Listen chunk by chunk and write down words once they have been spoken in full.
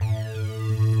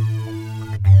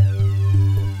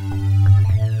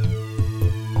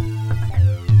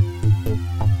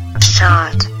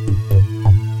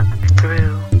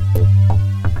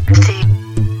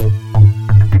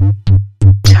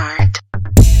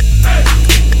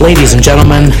Ladies and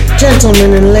gentlemen,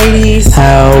 Gentlemen and ladies,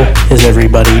 how is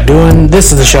everybody doing?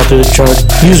 This is the Shout to the Chart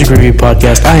Music Review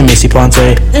Podcast. I am Macy Ponce.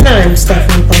 And I'm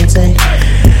Stephanie Ponce.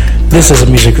 This is a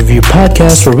music review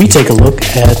podcast where we take a look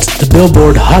at the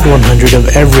Billboard Hot 100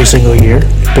 of every single year.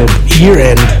 Year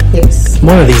end. Yes.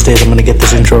 One of these days I'm going to get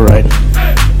this intro right.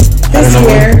 This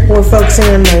year, we're focusing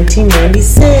on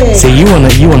 1996. See, you want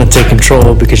to take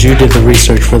control because you did the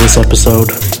research for this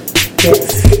episode.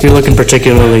 Yes. You're looking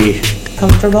particularly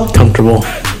comfortable.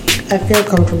 I feel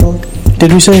comfortable.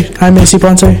 Did we say I'm Macy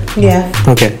Ponce? Yeah.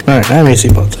 Okay. All right. I'm Macy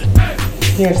Ponce.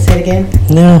 You have to say it again?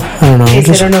 No, I don't know. In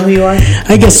case I don't know who you are?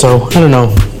 I guess so. I don't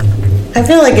know. I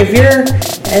feel like if you're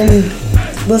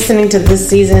listening to this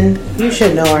season, you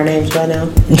should know our names by now.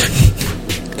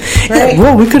 Right? Yeah,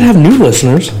 well, we could have new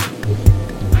listeners.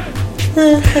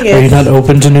 I guess. Are you not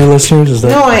open to new listeners? Is that?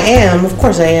 No, I am. Of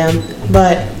course I am.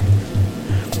 But,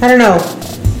 I don't know.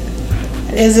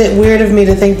 Is it weird of me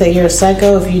to think that you're a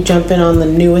psycho if you jump in on the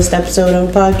newest episode of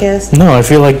a podcast? No, I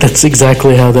feel like that's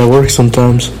exactly how that works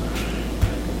sometimes.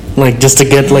 Like, just to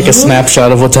get, like, a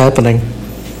snapshot of what's happening.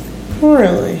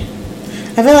 Really?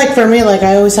 I feel like for me, like,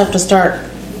 I always have to start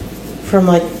from,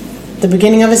 like, the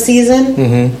beginning of a season.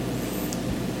 Mm-hmm.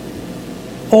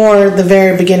 Or the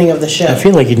very beginning of the show. I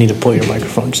feel like you need to pull your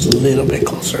microphone just a little bit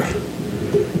closer.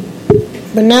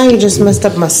 But now you just messed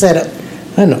up my setup.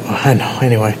 I know.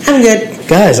 Anyway. I'm good.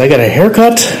 Guys, I got a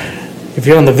haircut. If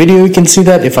you're on the video, you can see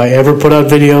that. If I ever put out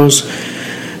videos,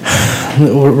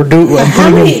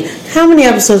 How many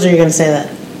episodes are you going to say that?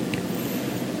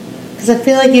 Because I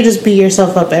feel like you just beat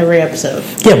yourself up every episode.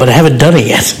 Yeah, but I haven't done it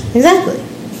yet. Exactly.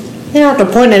 You don't have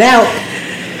to point it out.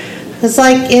 It's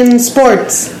like in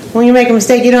sports. When you make a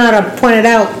mistake, you know how to point it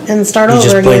out and start over again.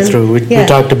 You just play through. We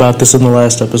talked about this in the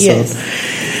last episode. Yes.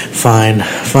 Fine.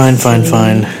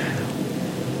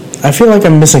 I feel like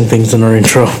I'm missing things in our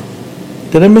intro.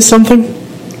 Did I miss something?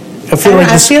 I feel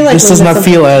like this does not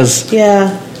feel as...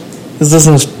 Yeah. This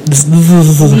doesn't...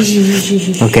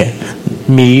 Okay.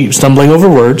 Me stumbling over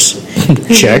words.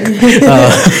 Check.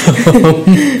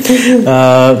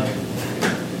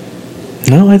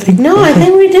 No, I think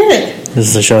we did it. This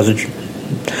is a show that...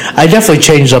 I definitely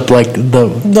changed up like the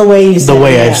way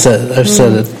I've said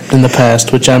it in the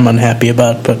past, which I'm unhappy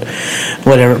about, but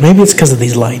whatever. Maybe it's because of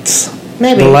these lights.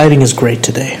 Maybe. The lighting is great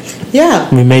today. Yeah.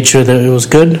 We made sure that it was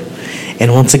good,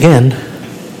 and once again,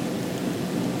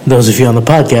 those of you on the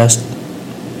podcast,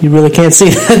 you really can't see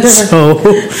that. So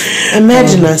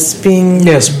imagine us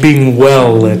being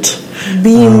well lit,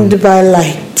 beamed by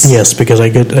light. Yes, because I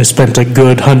spent a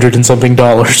good $100 and something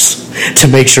to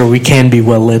make sure we can be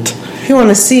well lit. If you want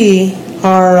to see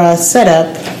our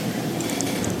setup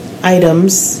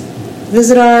items,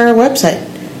 visit our website,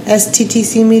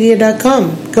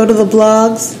 sttcmedia.com. Go to the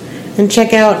blogs and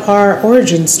check out our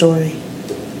origin story.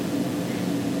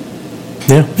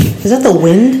 Yeah. Is that the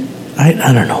wind? I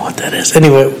don't know what that is.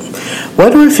 Anyway, why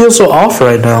do I feel so off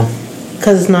right now?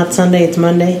 Because it's not Sunday, it's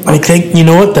Monday. I think, you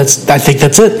know what? I think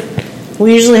that's it.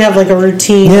 We usually have like a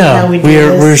routine. Yeah, how we do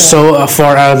we're so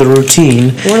far out of the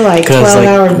routine. We're like 12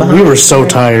 hours behind. We were so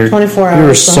tired. 24 hours. We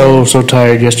were so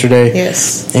tired yesterday.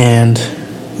 Yes. And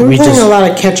we were playing a lot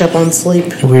of catch up on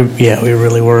sleep. We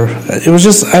really were. It was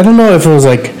just, I don't know if it was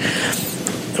like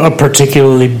a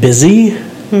particularly busy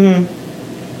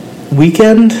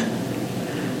weekend,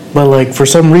 but like for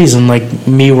some reason, like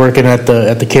me working at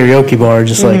the karaoke bar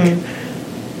just like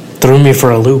threw me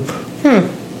for a loop.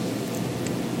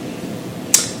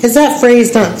 Is that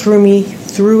phrase not threw me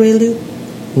through a loop?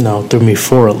 No, threw me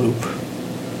for a loop.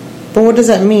 But what does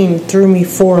that mean, threw me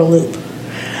for a loop?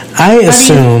 I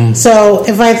assume... So,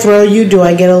 if I throw you, do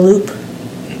I get a loop?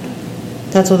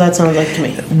 That's what that sounds like to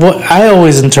me. What I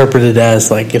always interpret it as,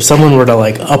 like, if someone were to,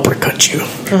 like, uppercut you,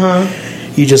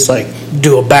 you just, like,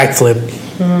 do a backflip,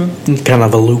 kind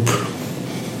of a loop.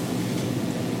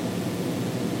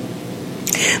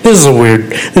 This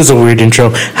is a weird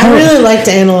intro. I really like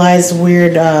to analyze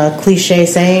weird cliche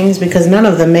sayings because none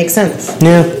of them make sense.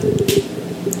 Yeah.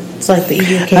 It's like the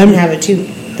you can't have it too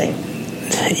thing.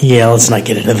 Yeah, let's not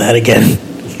get into that again.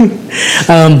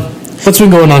 What's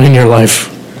been going on in your life?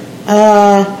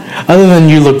 Other than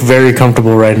you look very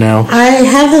comfortable right now. I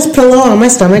have this pillow on my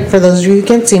stomach, for those of you who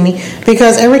can't see me,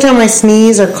 because every time I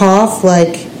sneeze or cough,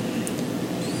 like,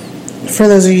 for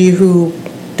those of you who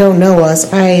don't know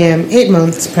us, I am 8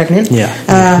 months pregnant. Yeah.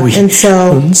 And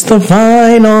so... It's the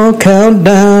final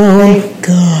countdown. Thank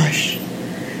gosh.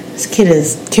 This kid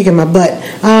is kicking my butt.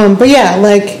 But yeah,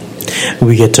 like...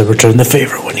 We get to return the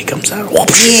favor when he comes out.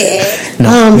 Yeah.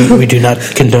 No, we do not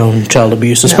condone child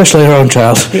abuse, especially our own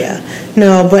child. Yeah.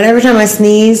 No, but every time I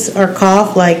sneeze or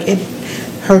cough, like, it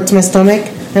hurts my stomach.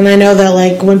 And I know that,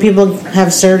 like, when people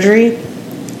have surgery,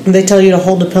 they tell you to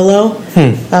hold a pillow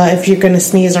if you're going to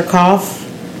sneeze or cough.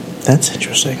 That's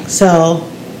interesting. So,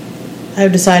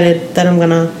 I've decided that I'm going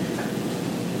to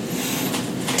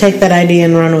take that idea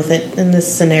and run with it in this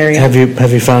scenario. Have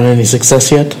you found any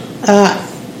success yet?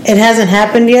 It hasn't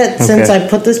happened yet since I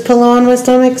put this pillow on my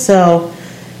stomach, so,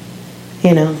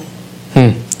 you know.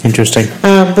 Interesting.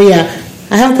 But yeah,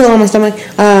 I have a pillow on my stomach.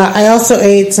 I also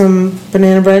ate some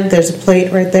banana bread. There's a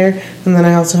plate right there. And then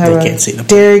I also have a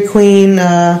Dairy Queen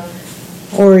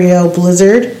Oreo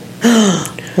Blizzard.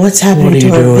 What's happening to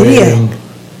our video?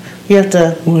 You have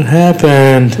to... What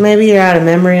happened? Maybe you're out of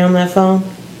memory on that phone.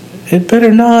 It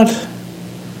better not.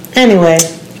 Anyway,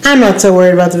 I'm not so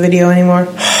worried about the video anymore.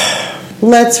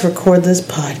 Let's record this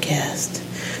podcast.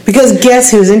 Because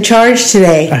guess who's in charge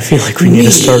today? I feel like we need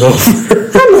to start over.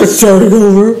 I'm not starting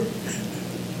over.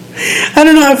 I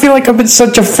don't know. I feel like I'm in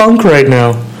such a funk right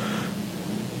now.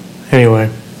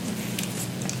 Anyway.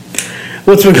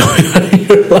 What's been going on in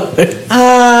your life?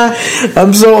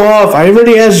 I'm so off. I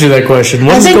already asked you that question.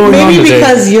 What's going on today? Maybe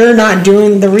because you're not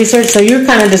doing the research, so you're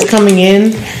kind of just coming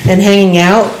in and hanging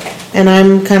out, and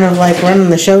I'm kind of like running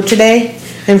the show today.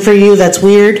 And for you, that's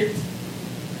weird.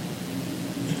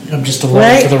 I'm just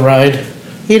along for the ride.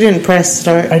 You didn't press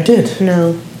start. I did.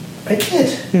 No. I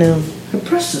did. No. I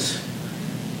pressed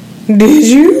it. Did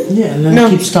you? Yeah, and then I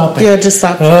keep stopping. Yeah, just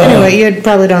stop. Anyway, you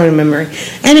probably don't remember.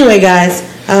 Anyway, guys,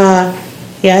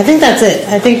 yeah, I think that's it.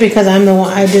 I think because I'm the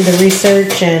one, I did the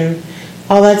research and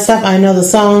all that stuff. I know the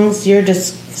songs. You're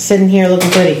just sitting here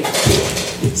looking pretty.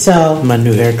 So my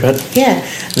new haircut. Yeah.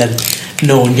 That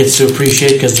no one gets to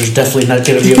appreciate because there's definitely not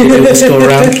going to be able to do this go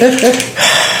around.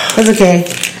 That's okay.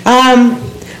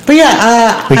 But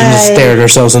yeah, we can just stare at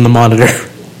ourselves in the monitor.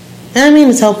 I mean,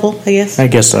 it's helpful, I guess. I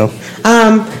guess so.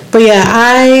 But yeah,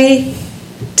 I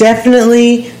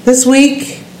definitely this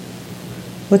week.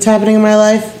 What's happening in my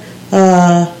life?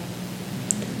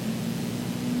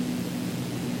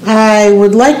 I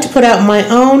would like to put out my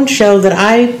own show that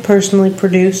I personally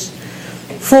produce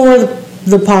for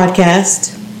the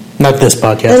podcast. Not this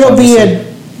podcast.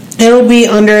 It'll be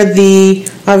under the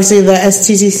obviously the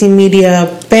STCC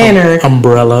Media banner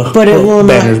umbrella, but it will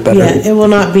banner's not. Better. Yeah, it will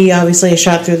not be obviously a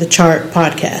Shot Through the Chart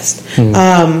podcast.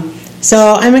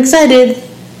 So I'm excited.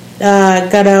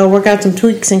 Gotta work out some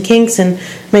tweaks and kinks and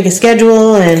make a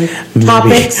schedule and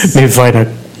topics. Maybe find a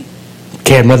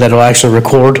camera that'll actually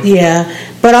record. Yeah,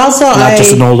 but also not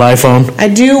just an old iPhone. I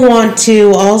do want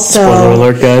to also. Spoiler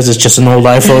alert, guys! It's just an old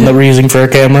iPhone that we're using for a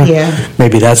camera. Yeah.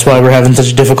 Maybe that's why we're having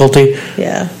such difficulty.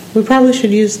 Yeah, we probably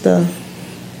should use the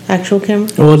actual camera.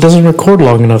 Well, it doesn't record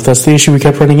long enough. That's the issue we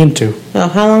kept running into. Oh,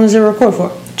 how long does it record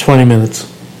for? 20 minutes.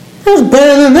 That's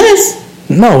better than this.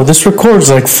 No, this records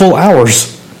like full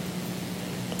hours.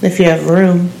 If you have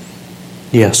room.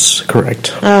 Yes,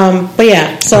 correct. But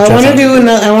yeah, so I want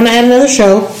to add another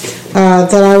show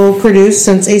that I will produce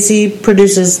since AC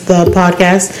produces the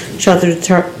podcast. Shot Through the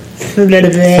Chart. Of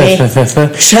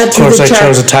course, I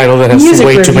chose a title that has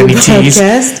way too many T's.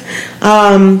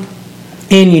 And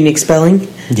unique spelling.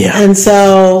 Yeah. And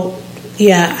so,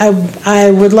 yeah, I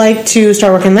would like to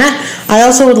start working on that. I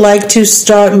also would like to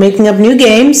start making up new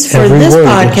games for this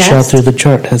podcast. Shot Through the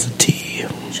Chart has a T.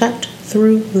 Shot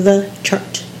Through the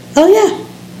Chart. Oh, yeah.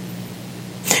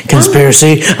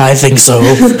 Conspiracy? I think so. I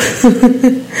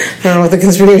don't know what the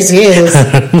conspiracy is.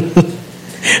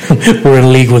 We're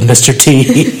in league with Mr. T.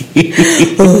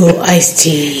 Oh, iced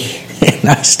tea.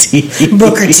 Iced tea.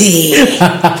 Booker T.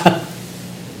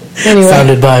 Anyway.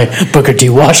 Founded by Booker T.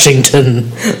 Washington.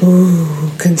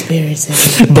 Ooh, conspiracy.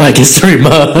 Black History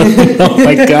Month. Oh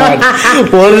my God.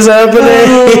 What is happening?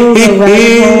 Oh, the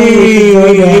rabbit hole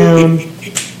go down.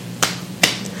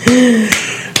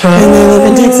 And they live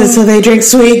in Texas, so they drink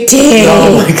sweet tea.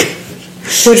 Oh my God.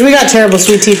 Which we got terrible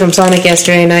sweet tea from Sonic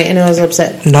yesterday night, and I was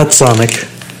upset. Not Sonic.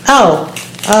 Oh.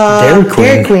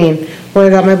 Dairy Queen. Where I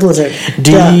got my Blizzard.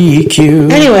 DQ.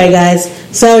 Duh. Anyway, guys.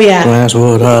 So, yeah. That's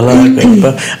what I like.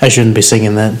 But I shouldn't be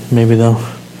singing that. Maybe, though.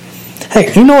 Hey,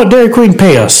 you know what? Dairy Queen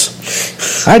pay us.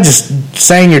 I just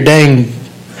sang your dang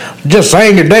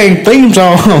theme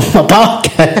song on my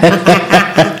podcast.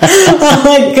 Oh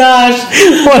my gosh.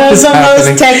 That's the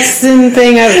most Texan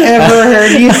thing I've ever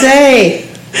heard you say.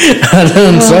 I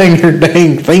done sang your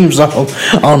dang theme song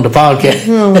on the podcast.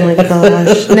 Oh my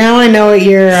gosh. Now I know what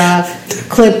your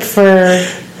clip for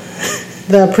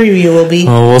the preview will be.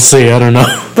 Oh, we'll see. I don't know.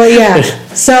 But yeah,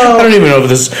 so... I don't even know if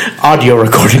this audio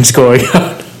recording's going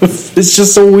on. It's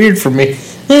just so weird for me.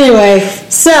 Anyway,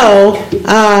 so...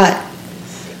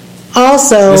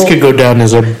 also... This could go down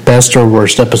as our best or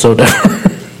worst episode ever.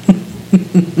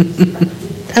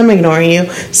 I'm ignoring you.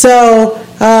 So,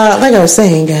 like I was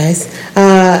saying, guys,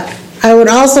 I would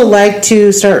also like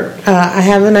to start. I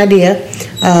have an idea.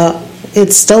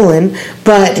 It's stolen,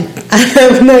 but I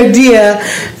have an idea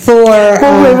for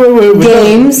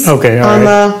games on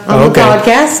the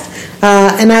podcast.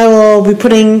 And I will be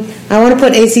I want to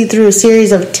put AC through a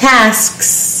series of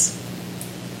tasks.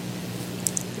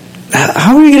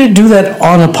 How are you going to do that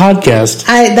on a podcast?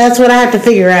 That's what I have to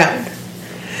figure out.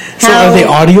 So are they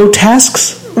audio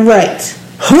tasks? Right.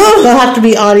 Huh? They'll have to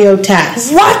be audio tasks.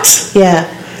 What? Yeah.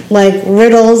 Like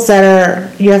riddles that are,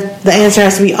 the answer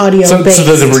has to be audio based.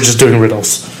 So then we're just doing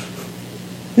riddles.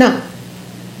 No.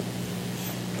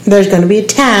 There's going to be a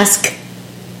task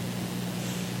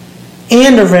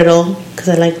and a riddle, because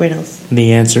I like riddles.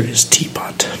 The answer is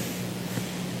teapot.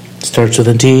 Starts with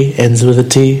a T, ends with a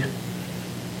T,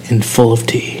 and full of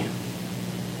tea.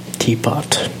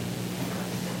 Teapot.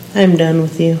 I'm done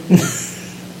with you.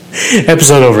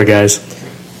 Episode over, guys.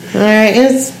 Alright,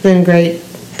 it's been great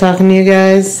talking to you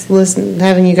guys,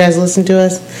 having you guys listen to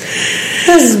us. This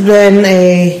has been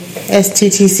a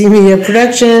STTC Media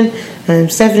production. I'm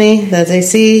Stephanie, that's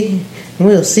AC.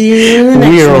 We'll see you in the next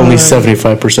one. We are only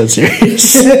 75%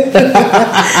 serious.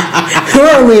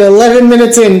 We're only 11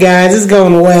 minutes in, guys. It's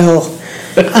going well.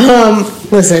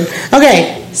 Listen.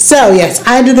 Okay, so yes,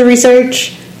 I did the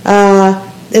research.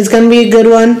 It's going to be a good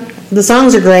one. The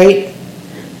songs are great.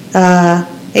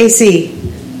 AC,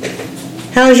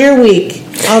 how's your week?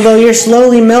 Although you're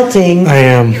slowly melting. I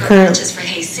am. Just for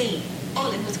AC.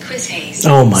 All in with Chris Hayes.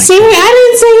 Oh my Siri, God. I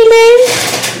didn't say your name.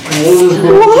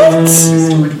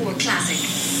 What? War Classic.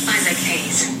 Isaac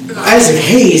Hayes. Isaac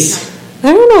Hayes.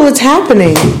 I don't know what's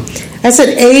happening. I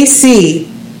said AC.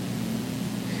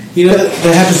 You know,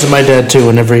 that happens to my dad too.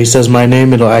 Whenever he says my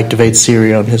name, it'll activate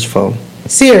Siri on his phone.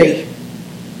 Siri.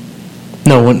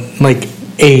 No, when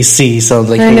AC sounds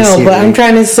like I know, Siri. but I'm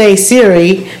trying to say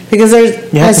Siri because there's.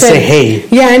 You have to say hey.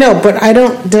 Yeah, I know, but I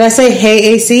don't. Did I say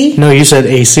hey AC? No, you said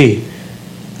AC.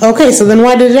 Okay, so then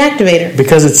why did it activate her?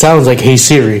 Because it sounds like Hey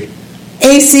Siri.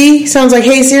 AC sounds like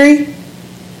hey Siri.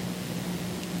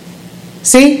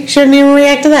 See, shouldn't even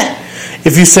react to that.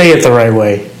 If you say it the right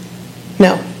way.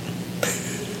 No.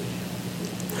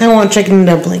 I want chicken and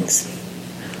dumplings.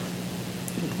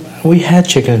 We had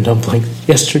chicken and dumplings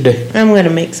yesterday. I'm going to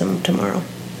make some tomorrow.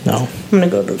 No. I'm going to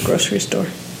go to the grocery store.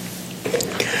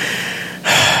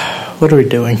 What are we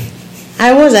doing?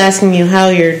 I was asking you how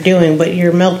you're doing, but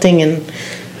you're melting and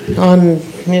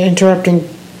interrupting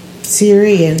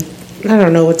Siri, and I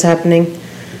don't know what's happening.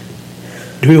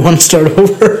 Do we want to start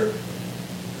over?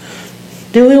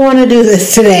 Do we want to do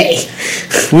this today?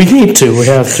 We need to. We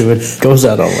have to. It goes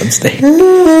out on Wednesday.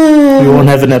 We won't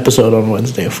have an episode on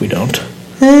Wednesday if we don't.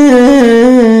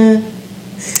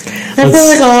 I feel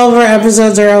like all of our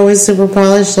episodes are always super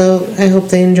polished, so I hope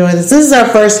they enjoy this. This is our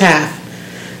first half.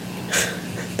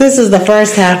 This is the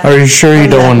first half. Are you sure you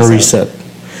don't want to reset?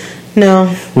 No.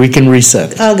 We can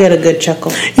reset. I'll get a good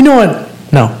chuckle. You know what?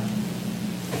 No.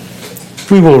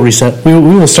 We will reset. We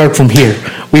will start from here.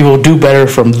 We will do better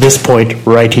from this point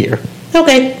right here.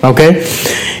 Okay. Okay?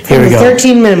 Here we go.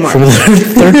 13-minute mark. From the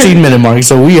 13-minute mark.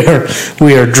 So we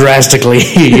are drastically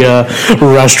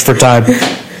rushed for time.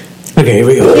 Okay, here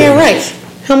we go. Yeah, right.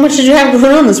 How much did you have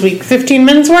going on this week? 15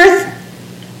 minutes worth?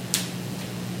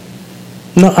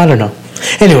 No, I don't know.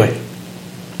 Anyway,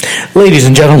 ladies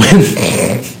and gentlemen.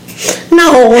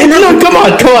 No, come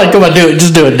on, do it.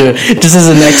 Just do it. Just as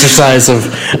an exercise of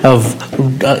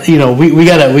we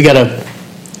gotta.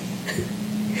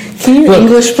 Can you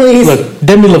English, please? Look,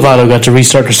 Demi Lovato got to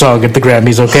restart her song at the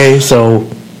Grammys, okay? So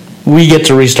we get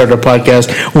to restart our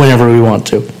podcast whenever we want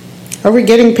to. Are we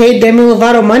getting paid Demi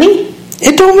Lovato money?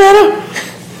 It don't matter.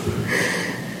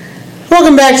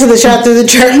 Welcome back to the Shot Through the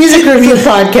Chart Music Review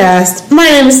Podcast. My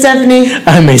name is Stephanie.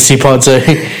 I'm AC Ponce.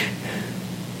 See?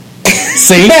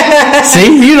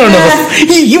 You don't know.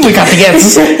 You got the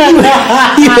answers. You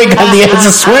ain't got the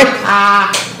answers, swear.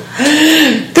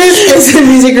 This is a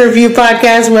music review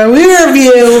podcast where we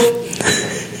review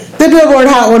the Billboard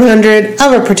Hot 100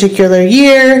 of a particular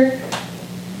year.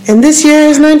 And this year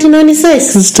is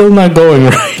 1996. It's still not going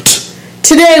right.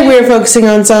 Today we are focusing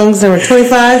on songs number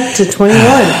 25 to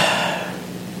 21.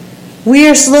 We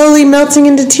are slowly melting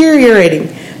and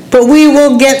deteriorating, but we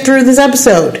will get through this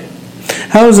episode.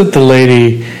 How is it the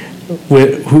lady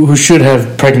who should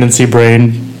have pregnancy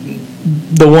brain,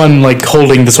 the one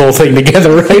holding this whole thing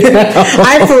together right now?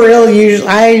 I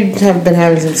have been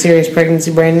having some serious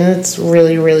pregnancy brain, and it's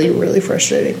really, really, really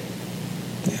frustrating.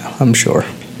 Yeah, I'm sure.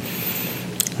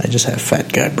 I just have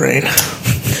fat guy brain.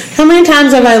 How many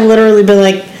times have I literally been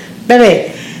like,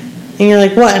 baby, and you're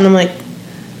like, what? And I'm like,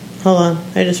 hold on,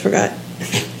 I just forgot.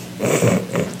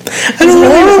 I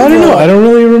I don't know. I don't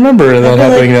really remember that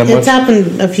happening that much. It's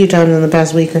happened a few times in the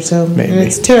past week or so. Maybe. And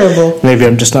it's terrible. Maybe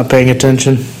I'm just not paying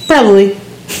attention. Probably.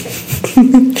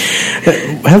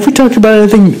 Have we talked about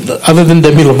anything other than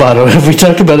Demi Lovato? Have we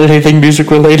talked about anything music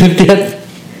related yet?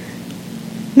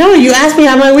 No, you asked me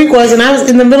how my week was, and I was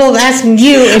in the middle of asking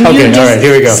you, and you just all right,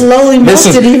 here we go. slowly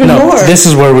melted even more. This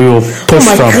is where we will push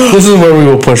my from. God. This is where we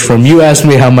will push from. You asked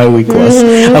me how my week was.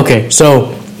 Mm-hmm. Okay,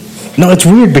 so no, it's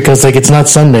weird because like it's not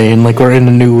Sunday and like we're in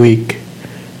a new week.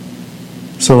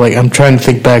 So like I'm trying to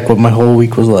think back what my whole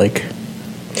week was like.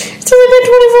 It's only been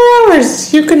 24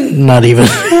 hours. You can Not even.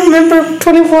 remember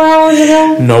 24 hours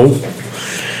ago? No.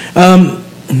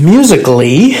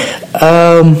 Musically,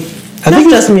 I Not think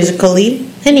just musically.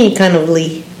 Any kind of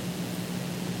Lee.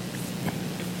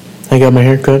 I got my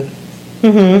hair cut.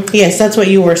 Mm-hmm. Yes, that's what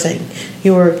you were saying.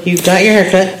 You got your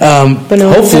haircut. But no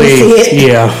one's gonna Hopefully, see it.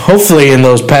 yeah. Hopefully, in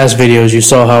those past videos, you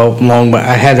saw how long I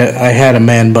had a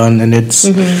man bun, and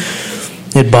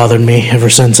it bothered me ever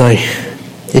since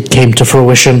it came to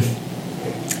fruition.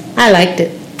 I liked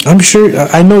it. I'm sure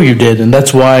I know you did, and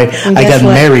that's why And I guess got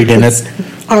what? married in It's it.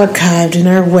 archived in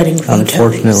our wedding photos.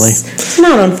 Unfortunately.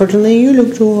 Not unfortunately. You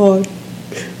look so hot.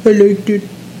 I liked it.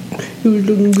 You was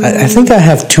looking good. I think I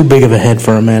have too big of a head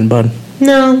for a man bun.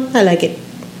 No, I like it.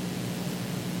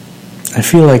 I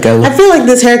feel like I feel like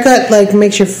this haircut like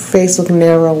makes your face look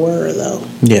narrower though.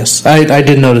 yes, I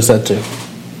did notice that too.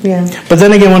 Yeah. But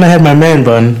then again, when I had my man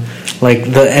bun, like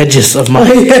the edges of my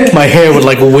my hair would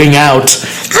like wing out.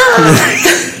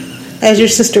 As your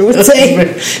sister would say.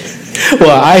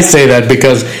 Well, I say that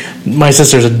because my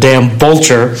sister's a damn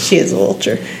vulture. She is a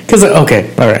vulture. Because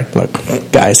okay, all right, look,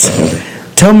 guys,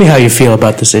 tell me how you feel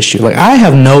about this issue. Like, I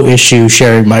have no issue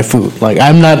sharing my food. Like,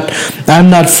 I'm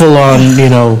not full on,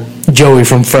 Joey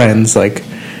from Friends. Like,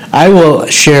 I will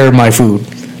share my food.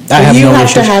 I have you no have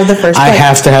issue. to have the first bite. I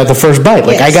have to have the first bite.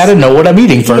 Like, Yes. I got to know what I'm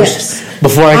eating first Yes.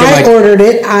 before I can I like. ordered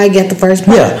it. I get the first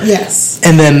bite. Yeah. Yes.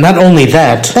 And then not only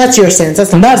that. That's your sense.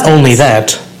 That's Not only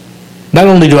that, not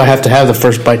only do I have to have the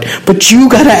first bite, but you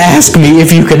gotta ask me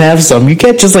if you can have some. You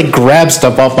can't just like grab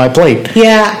stuff off my plate.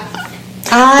 Yeah.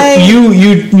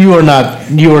 You are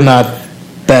not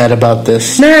bad about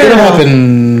this. No. It'll happen.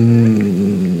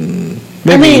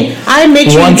 Maybe I make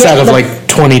sure once you get out of the, like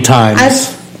 20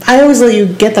 times. I always let you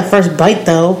get the first bite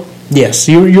though. Yes,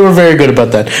 you were very good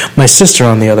about that. My sister,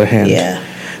 on the other hand, Yeah.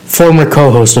 former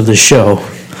co-host of the show.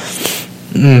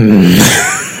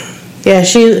 Yeah,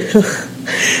 she.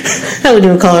 I wouldn't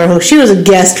even call her a host. She was a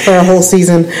guest for a whole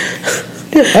season.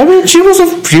 I mean, she was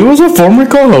a former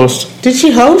co-host. Did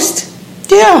she host?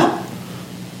 Yeah.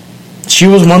 She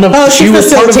was one of. Oh, she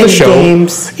was part of the facilitated show.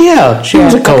 games. Yeah, she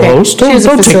was a co-host. Okay. She was a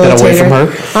Don't take that away from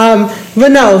facilitator. her.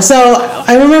 But no, so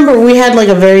I remember we had like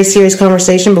a very serious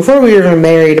conversation before we were even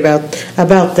married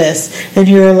about this, and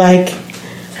you were like,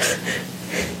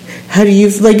 "How do you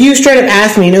like?" You straight up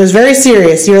asked me, and it was very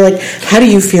serious. You were like, "How do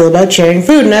you feel about sharing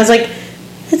food?" And I was like,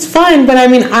 "It's fine, but I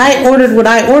mean, I ordered what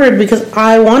I ordered because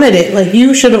I wanted it. Like,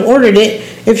 you should have ordered it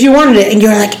if you wanted it." And you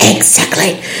were like,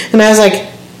 "Exactly," and I was like,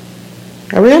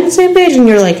 "Are we on the same page?" And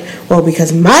you're like, "Well,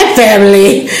 because my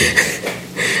family."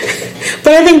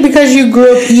 But I think because you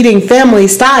grew up eating family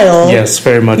style, Yes,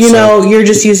 very much. you're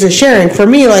just used to sharing. For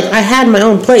me, like, I had my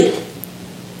own plate.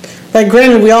 Like,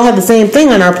 granted, we all had the same thing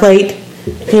on our plate,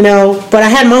 but I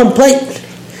had my own plate.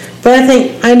 But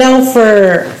I know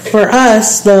for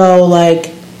us though,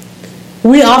 like,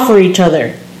 we offer each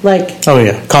other, like, Oh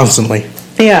yeah, constantly.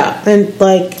 yeah, and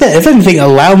like. Yeah, if anything,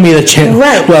 allow me the chance.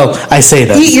 Right. Well, I say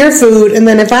that. Eat your food, and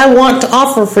then if I want to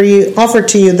offer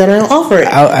to you, then I'll offer it.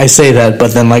 I say that,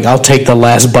 but then like I'll take the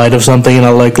last bite of something and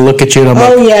I'll like look at you and I'm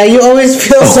like, Oh yeah, you always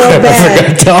feel so crap, I bad.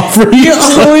 forgot to offer you. You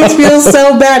always feel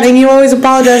so bad, and you always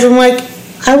apologize. I'm like,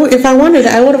 if I wanted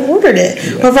it, I would have ordered it,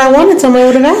 or if I wanted some, I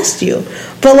would have asked you.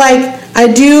 But like, I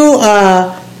do.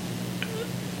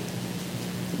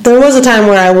 There was a time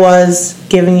where I was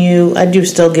giving you. I do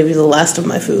still give you the last of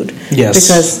my food. Yes.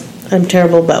 Because I'm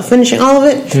terrible about finishing all of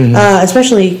it,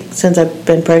 especially since I've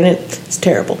been pregnant. It's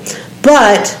terrible.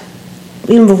 But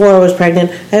even before I was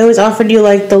pregnant, I always offered you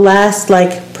like the last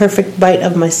like perfect bite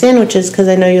of my sandwiches because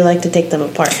I know you like to take them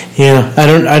apart. Yeah, I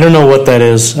don't know what that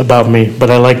is about me,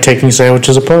 but I like taking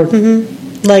sandwiches apart.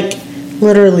 Like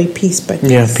literally piece by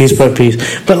piece. Yeah, piece by piece.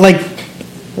 But like,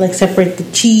 Separate the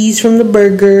cheese from the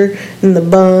burger and the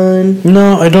bun.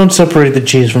 no, I don't separate the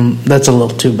cheese from. That's a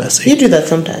little too messy. You do that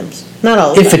sometimes. Not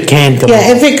all the If time. it can come Yeah,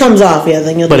 off. if it comes off, yeah,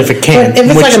 then you'll But do if it. it can, But if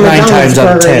it's which like a 9 McDonald's times out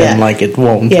of burger, 10, yeah. like it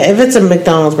won't. Yeah, if it's a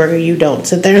McDonald's burger, you don't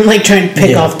sit there and like try and pick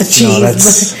Yeah. off the No, cheese.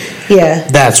 that's- yeah.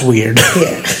 That's weird.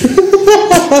 Yeah.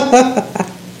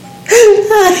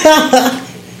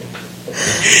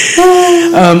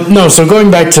 No, so going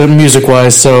back to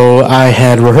music-wise, so I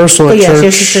had rehearsal at But yes, church.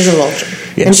 your sister's a vulture.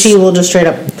 Yes. And she will just straight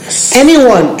up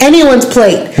anyone's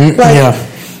plate. Like, Yeah.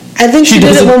 I think she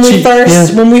did it when we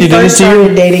first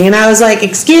started dating, and I was like,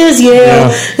 "Excuse you,"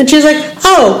 and she was like,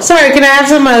 "Oh, sorry, can I have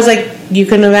some?" I was like, "You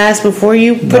couldn't have asked before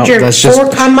you put your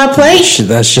fork on my plate."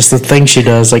 That's just the thing she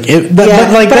does. Like, but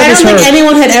I don't think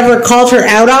anyone had ever called her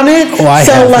out on it. Oh, I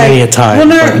have many a time.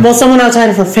 Well, someone outside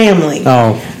of her family.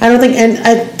 Oh, I don't think, and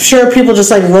I'm sure people just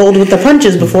like rolled with the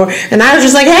punches before, and I was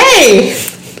just like, "Hey."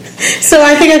 So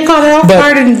I think I caught her off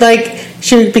guard, and like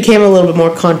she became a little bit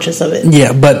more conscious of it.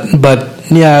 Yeah, but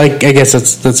yeah, I guess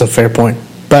that's a fair point.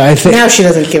 But I think now she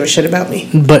doesn't give a shit about me.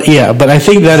 But I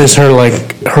think that is her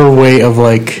her way of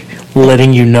like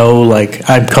letting you know like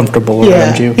I'm comfortable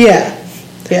around you. Yeah.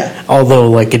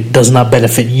 Although like it does not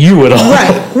benefit you at all.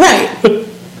 Right.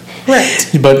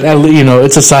 But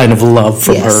it's a sign of love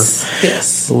from her.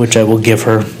 Yes. Which I will give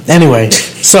her. Anyway,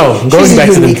 so going back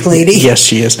to the lady. Yes,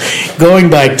 she is. Going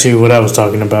back to what I was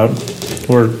talking about.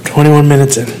 We're 21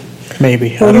 minutes in,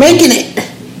 maybe. We're making it.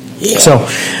 Yeah. So,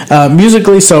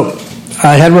 musically,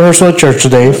 I had rehearsal at church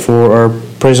today for our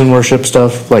praise and worship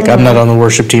stuff. Like, I'm not on the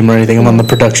worship team or anything. I'm on the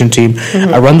production team.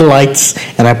 I run the lights,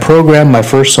 and I program my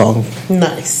first song.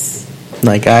 Nice.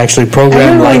 Like, I actually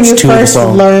program lights to the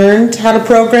song. When you first learned how to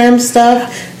program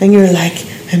stuff, and you were like,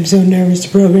 I'm so nervous to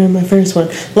program my first one.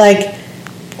 Like,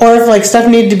 or if like stuff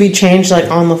needed to be changed like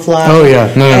on the fly. Oh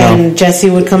yeah, no. And Jesse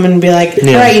would come in and be like,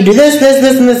 "All right, you do this, and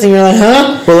this," and you're like,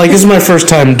 "Huh?" Well, like this is my first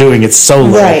time doing it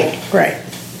solo. Right.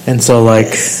 And so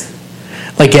like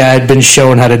I'd been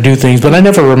shown how to do things, but I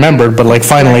never remembered. But like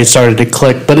finally it started to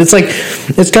click. But it's like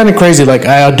it's kind of crazy. Like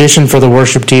I auditioned for the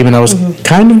worship team, and I was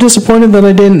kind of disappointed that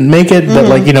I didn't make it. But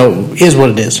like is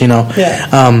what it is.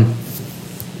 Yeah.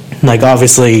 Like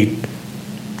obviously.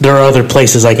 There are other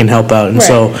places I can help out, and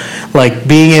so like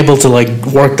being able to like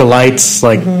work the lights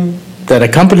like that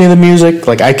accompany the music.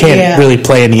 Like I can't really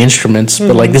play any instruments,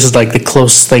 but like this is like the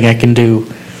closest thing I can do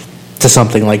to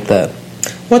something like that.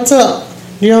 What's up?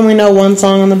 Do you only know one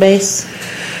song on the bass?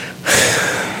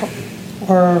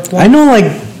 Or I know like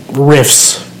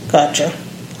riffs. Gotcha.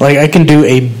 Like I can do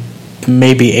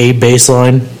maybe a bass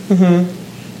line,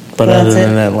 but other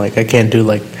than that, like I can't do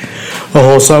like a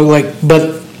whole song. Like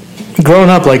but. Growing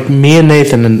up, like me and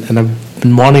Nathan, and I've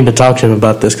been wanting to talk to him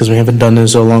about this because we haven't done it in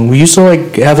so long. We used to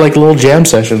like have like little jam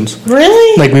sessions.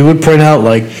 Really? Like we would print out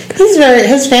like.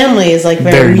 His family is like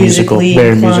very musically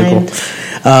inclined.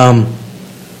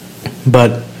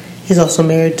 But he's also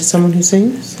married to someone who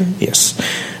sings. So. Yes,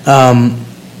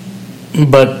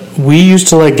 but we used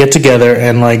to like get together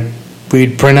and like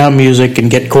we'd print out music and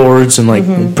get chords and like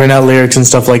print out lyrics and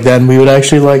stuff like that, and we would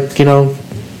actually like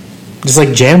just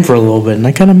like jam for a little bit, and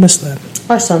I kind of miss that.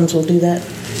 Our sons will do that.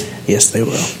 Yes, they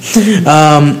will.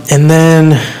 And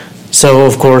then, so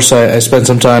of course, I spent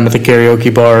some time at the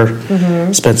karaoke bar.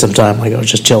 Spent some time, like I was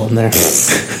just chilling there.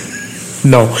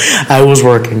 No, I was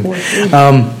working.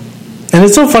 And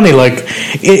it's so funny, like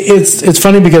it's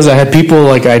funny because I had people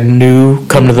like I knew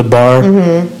come to the bar.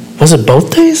 Was it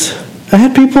both days? I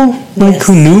had people like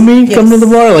who knew me come to the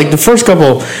bar. Like the first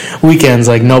couple weekends,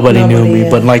 like nobody knew me,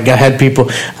 but like I had people,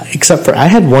 except for I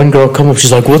had one girl come up. She's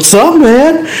like, "What's up,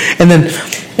 man?" And then,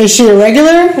 is she a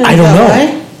regular? I don't know.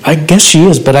 Why? I guess she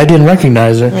is, but I didn't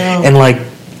recognize her. And like,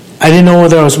 I didn't know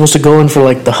whether I was supposed to go in for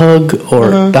like the hug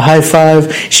or the high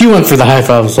five. She went for the high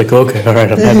five. I was like, okay, all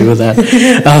right, I'm happy with that.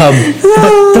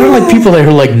 But there are like people there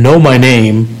who like know my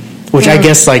name, which I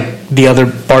guess like. The other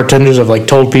bartenders have like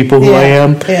told people who I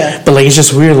am, but like it's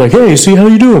just weird. Like, hey, see how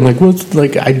you doing? Like, what's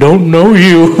like? I don't know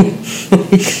you.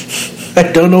 I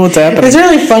don't know what's happening. It's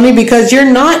really funny because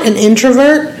you're not an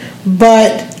introvert,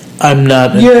 but I'm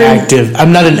not an active.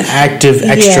 I'm not an active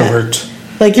extrovert.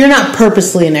 Like you're not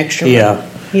purposely an extrovert.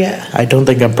 Yeah. I don't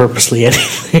think I'm purposely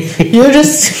anything. You're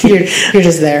just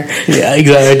there. Yeah,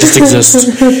 exactly. I just exist.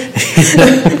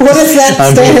 What is that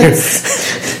stance?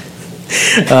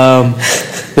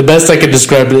 The best I could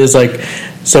describe it is like,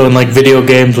 so in like video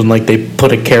games when like they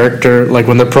put a character, like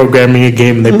when they're programming a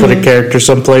game and they put a character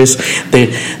someplace,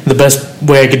 the best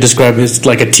way I could describe it is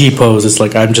like a T-pose. It's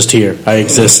like, I'm just here. I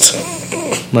exist.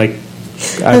 Like,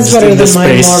 I'm that's just better in this than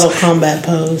space. My Mortal Kombat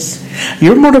pose.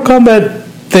 Your Mortal Kombat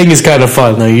thing is kind of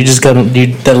fun though. You just gotta do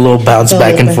that little bounce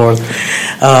back and forth.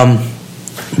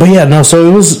 But yeah, no, so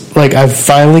it was like I've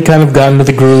finally kind of gotten to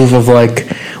the groove of like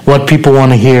what people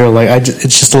want to hear. Like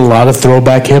it's just a lot of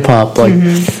throwback hip hop. Like,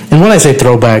 and when I say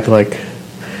throwback, like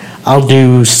I'll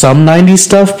do some 90s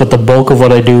stuff, but the bulk of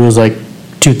what I do is like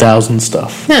 2000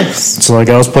 stuff. Nice. So like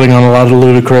I was putting on a lot of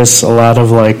Ludacris, a lot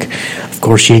of like, of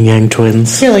course, Yin Yang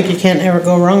Twins. I feel like you can't ever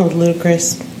go wrong with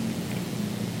Ludacris.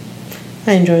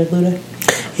 I enjoy Luda.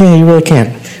 Yeah, you really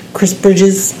can't. Chris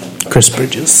Bridges. Chris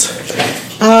Bridges.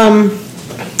 I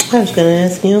was going to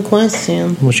ask you a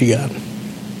question. What you got?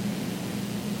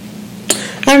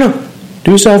 I don't know.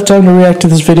 Do we still have time to react to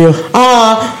this video?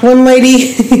 One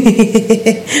lady.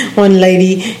 One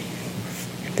lady.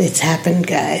 It's happened,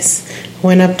 guys.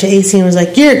 Went up to AC and was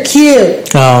like, "You're cute."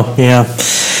 Oh, yeah.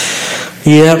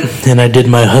 Yep, and I did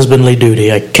my husbandly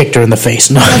duty. I kicked her in the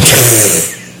face. No.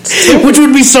 Which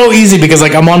would be so easy because,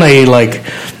 like, I'm on a, like,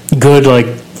 good, like,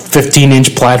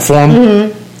 15-inch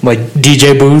platform, like,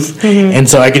 DJ booth, and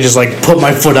so I could just, like, put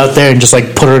my foot out there and just,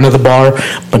 like, put her into the bar.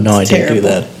 But no, I didn't do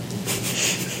that.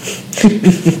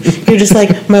 You're just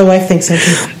like, my wife thinks so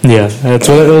too. Yeah, that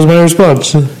was my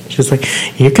response. She's like,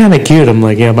 "You're kind of cute." I'm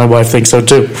like, "Yeah, my wife thinks so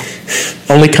too."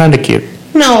 Only kind of cute.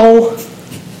 No.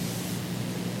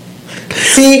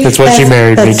 See, that's why she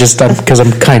married me, just because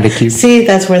I'm kind of cute. See,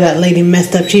 that's where that lady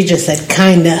messed up. She just said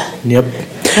kinda. Yep.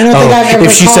 I don't think I've ever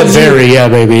if she said very, yeah,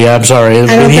 baby, yeah, I'm sorry. It'll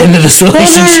be the end of this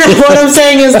relationship. No. What I'm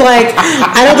saying is, like,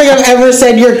 I don't think I've ever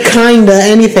said you're kinda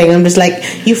anything. I'm just like,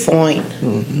 you fine.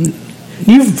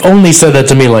 You've only said that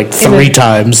to me like 3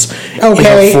 times in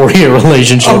a 4-year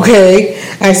relationship. Okay.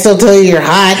 I still tell you you're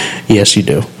hot. Yes, you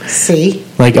do. See?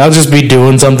 Like, I'll just be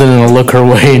doing something and I'll look her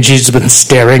way and she's been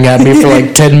staring at me for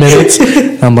like 10 minutes.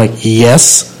 I'm like,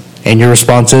 yes. And your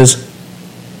response is?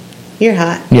 You're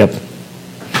hot. Yep.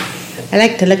 I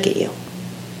like to look at you.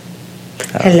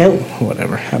 Hello.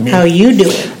 Whatever. I mean, how you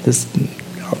doing? This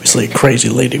obviously a crazy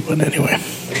lady, but anyway.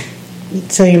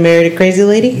 So you married a crazy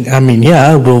lady? I mean,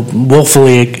 yeah, I will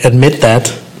willfully admit that.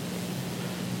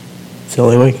 It's the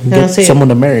only way I can get someone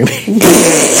to marry me.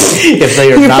 If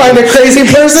they are you not, find a crazy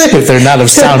person? If they're not of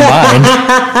sound mind.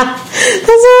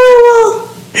 That's horrible.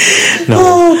 No,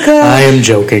 oh, God. I am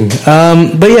joking.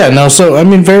 But yeah, no, so, I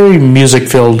mean, very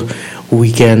music-filled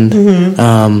weekend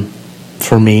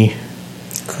for me.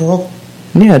 Cool.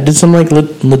 Yeah, I did some, like,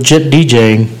 legit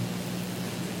DJing.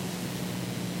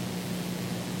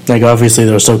 Like, obviously,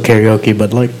 there was no karaoke,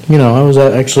 but, like, you know, I was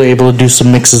actually able to do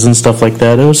some mixes and stuff like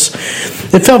that.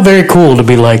 It felt very cool to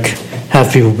be, like,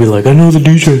 have people be like, "I know the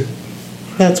DJ."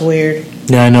 That's weird.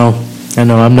 Yeah, I know,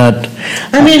 I'm not...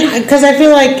 I mean, because I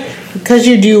feel like, because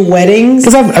you do weddings...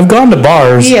 Because I've gone to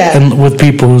bars and with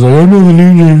people who's like, "I know the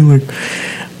DJ," like...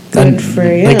 Good for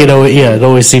you. Like, it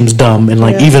always seems dumb, and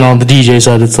like even on the DJ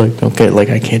side, it's like, okay, like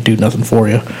I can't do nothing for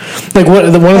you. Like one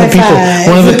of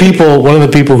the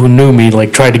people who knew me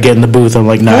like tried to get in the booth. I'm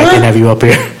like, "Nah, I can't have you up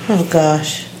here." Oh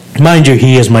gosh. Mind you,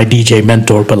 he is my DJ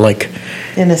mentor, but like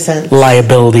in a sense,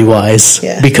 liability wise,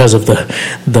 because of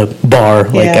the bar,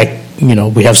 like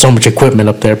we have so much equipment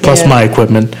up there, plus my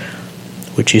equipment,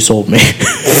 which he sold me.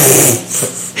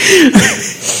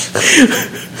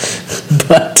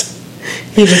 But.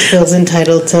 He just feels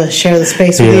entitled to share the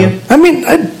space with you. I mean,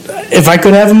 if I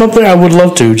could have him up there, I would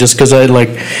love to. Just because I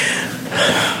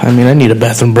need a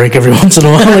bathroom break every once in a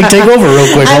while. Like, take over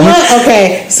real quick.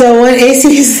 Okay, so when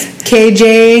AC's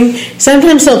KJing,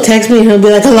 sometimes he'll text me and he'll be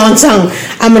like, "A long song.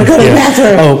 I'm gonna go to the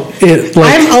bathroom."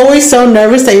 I'm always so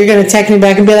nervous that you're gonna text me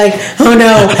back and be like, "Oh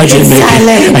no, I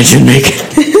didn't make it."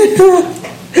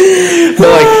 But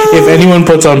like, if anyone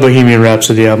puts on Bohemian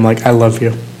Rhapsody, I'm like, "I love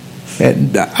you."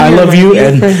 And I love you,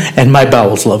 and my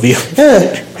bowels love you.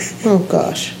 Oh,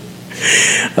 gosh.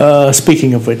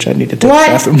 Speaking of which, I need to take a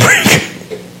bathroom break.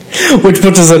 Which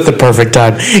puts us at the perfect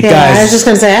time. Yeah, guys, I was just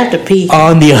going to say, I have to pee.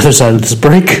 On the other side of this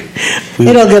break,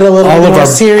 it'll get a little more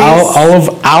serious. All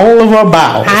of our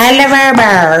bowels. I love our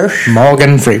bowels.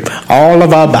 Morgan Freeman. All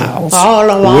of our bowels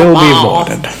will be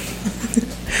voided.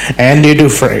 Andy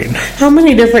Dufresne. How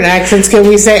many different accents can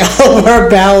we say all of our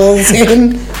bowels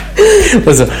in?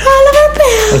 Listen. All of our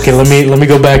bowels. Okay, let me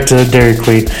go back to Dairy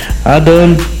Queen. I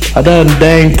done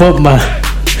dang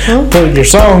put your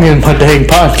song in my dang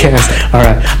podcast. All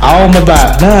right, all my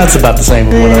bowels. Nah, that's about the same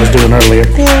as what I was doing earlier.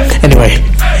 Yeah. Anyway,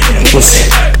 we'll see.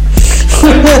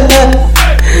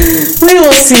 We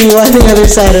will see you on the other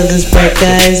side of this break,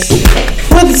 guys.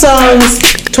 With songs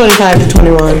 25 to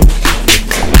 21.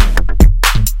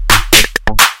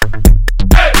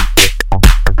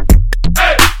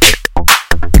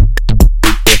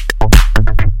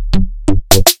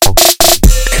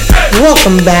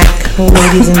 Welcome back,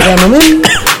 ladies and gentlemen.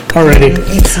 Already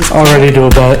to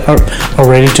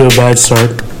a bad start.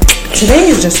 Today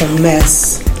is just a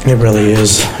mess. It really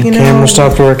is. The camera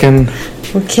stopped working.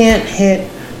 We can't hit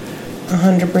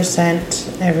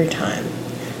 100% every time.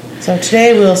 So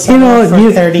today we'll settle for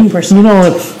 30%. You know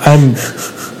what?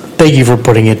 Thank you for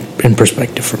putting it in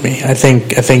perspective for me. I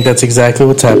think that's exactly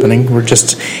what's happening. We're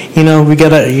just, you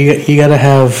gotta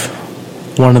have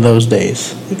one of those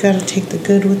days. You gotta take the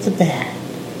good with the bad.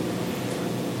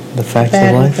 The Facts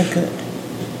Bad of with Life. the good.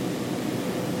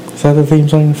 Is that the theme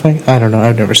song? I don't know.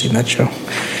 I've never seen that show.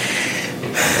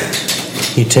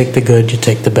 You take the good, you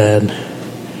take the bad.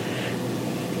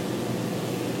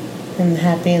 And the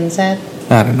happy and the sad.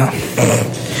 I don't know.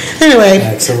 Anyway,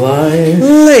 Facts of Life.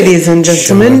 ladies and Show I've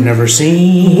gentlemen, never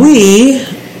seen. we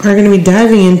are going to be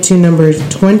diving into numbers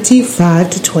 25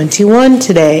 to 21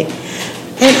 today.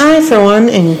 And I, for one,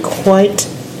 am quite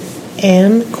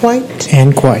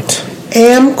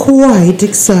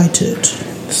excited.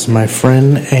 This is my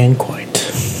friend Ann Quite.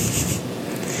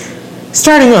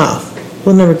 Starting off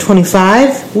with number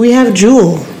 25, we have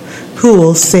Jewel, Who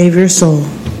Will Save Your Soul.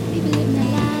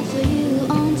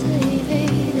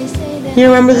 You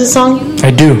remember the song?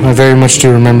 I do. I very much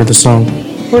do remember the song.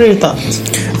 What are your thoughts?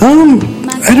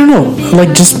 I don't know.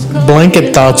 Like, just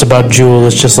blanket thoughts about Jewel.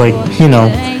 It's just like, you know,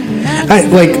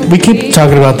 we keep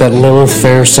talking about that Lilith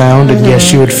Fair sound, and yes,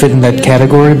 she would fit in that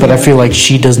category, but I feel like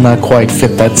she does not quite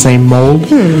fit that same mold,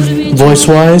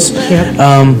 voice-wise. Yep.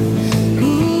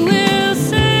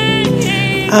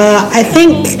 I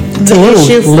think It's a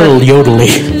little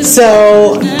yodely.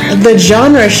 So the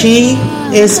genre she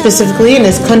is specifically in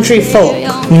is country folk,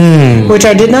 which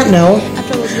I did not know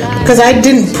because I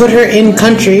didn't put her in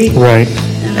country. Right.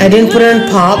 I didn't put her in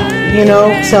pop, you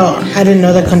know, so I didn't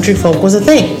know that country folk was a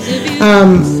thing.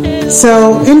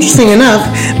 So interesting enough,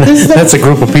 this is That's a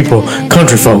group of people,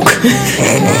 country folk.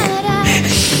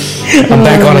 I'm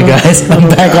back on it, guys. I'm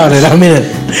back on it. I'm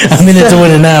in it to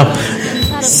win it now.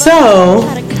 So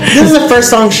this is the first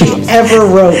song she ever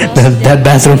wrote. That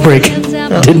bathroom break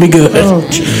did me good. Oh,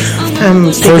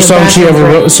 First song she ever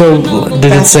wrote. So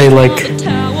did it say like?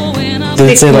 Did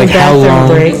it say like how long?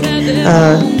 Break,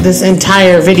 this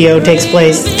entire video takes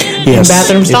place in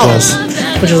bathroom stalls,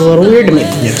 which is a little weird to me.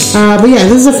 Yes. But yeah,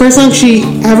 this is the first song she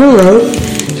ever wrote,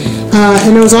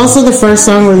 and it was also the first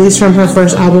song released from her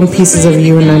first album, Pieces of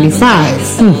You, in '95.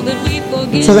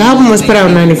 So the album was put out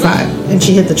in '95, and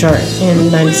she hit the chart in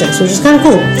 '96, which is kind of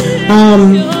cool.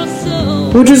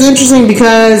 Which was interesting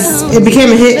because it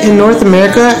became a hit in North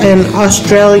America and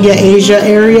Australia, Asia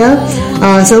area.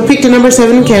 So it peaked at number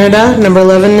 7 in Canada, number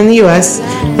 11 in the US,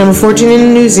 number 14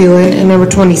 in New Zealand, and number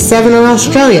 27 in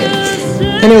Australia.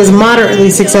 And it was moderately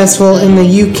successful in the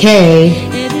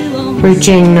UK,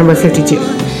 reaching number 52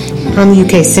 on the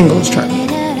UK singles chart.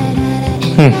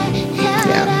 Yeah.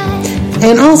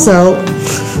 And also,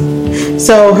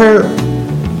 so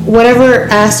whatever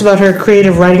asked about her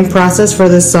creative writing process for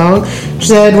this song, she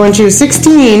said when she was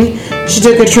 16, she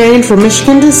took a train from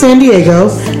Michigan to San Diego.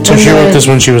 So she wrote this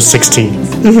when she was 16.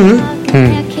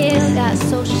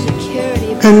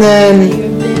 And then,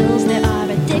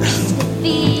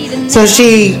 so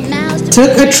she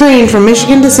took a train from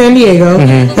Michigan to San Diego,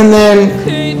 and then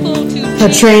a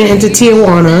train into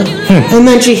Tijuana, and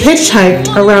then she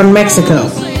hitchhiked around Mexico.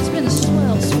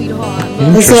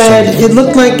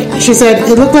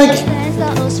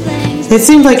 It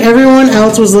seemed like everyone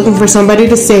else was looking for somebody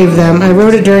to save them. I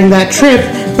wrote it during that trip,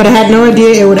 but I had no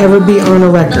idea it would ever be on a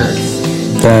record.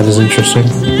 That is interesting.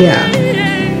 Yeah.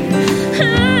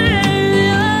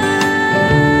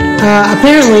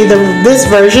 Apparently, this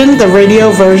version, the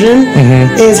radio version,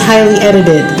 is highly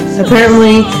edited.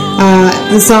 Apparently,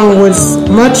 the song was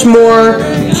much more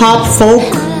pop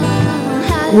folk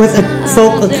with a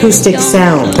folk acoustic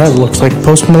sound. That looks like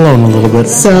Post Malone a little bit.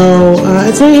 So,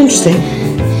 it's very interesting.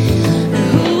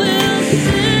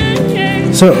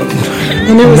 So,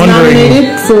 and it was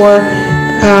nominated for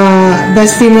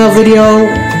Best Female Video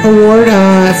Award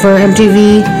for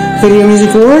MTV Video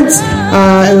Music Awards.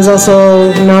 It was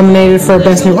also nominated for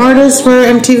Best New Artist for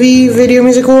MTV Video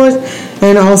Music Awards,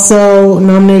 and also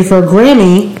nominated for a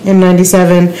Grammy in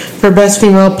 '97 for Best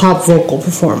Female Pop Vocal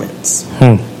Performance.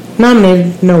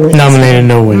 Nominated, no win. Nominated,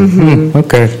 no win.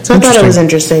 Okay. So I thought it was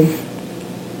interesting.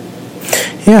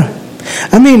 Yeah.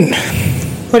 I mean,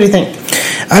 what do you think?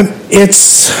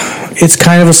 It's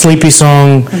kind of a sleepy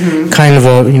song, kind of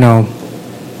a, you know,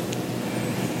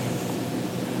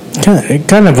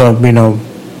 kind of a, you know,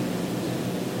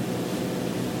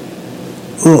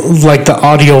 like the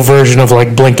audio version of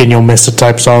like Blink and You'll Miss It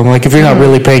type song. Like if you're not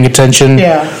really paying attention,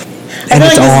 yeah, and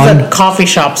it's on, this is a coffee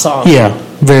shop song. Yeah,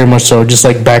 very much so. Just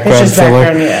like background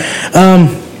filler.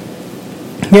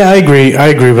 Yeah, I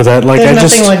agree with that. Like, there's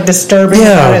nothing like disturbing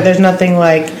about it. There's nothing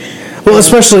like. Well,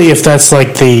 especially if that's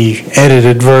like the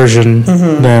edited version,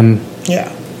 then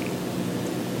yeah.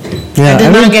 Yeah, I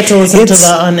did not get to listen to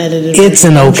the unedited version. It's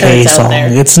an okay song.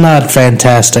 It's not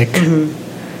fantastic.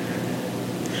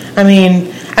 I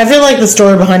mean, I feel like the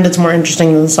story behind it's more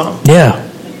interesting than the song. Yeah.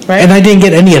 Right? And I didn't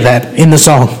get any of that in the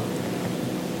song.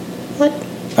 What?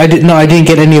 I didn't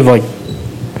get any of like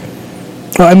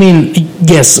Well, I mean,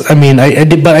 yes. I mean, I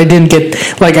did, but I didn't get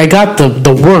like I got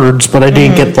the words, but I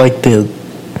didn't get like the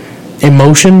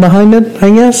emotion behind it. I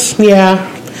guess. Yeah.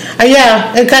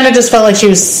 Yeah, it kind of just felt like she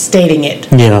was stating it.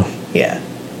 Yeah. Yeah.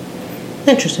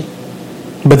 Interesting.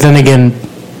 But then again,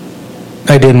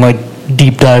 I didn't like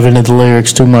deep dive into the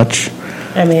lyrics too much.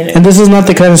 I mean, and this is not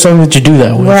the kind of song that you do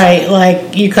that with. Right,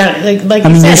 like you kind of like I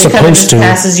mean, you said, you're it kind of supposed just to.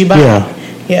 passes you by.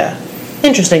 Yeah.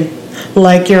 Interesting.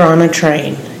 Like you're on a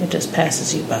train, it just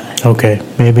passes you by. Okay,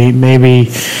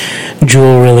 maybe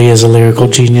Jewel really is a lyrical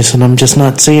genius, and I'm just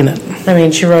not seeing it. I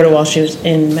mean, she wrote it while she was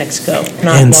in Mexico,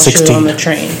 not And while 16. she was on the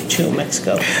train to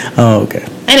Mexico. Oh, okay.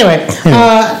 Anyway,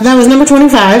 that was number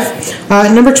 25.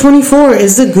 Number 24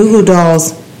 is the Goo Goo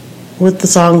Dolls with the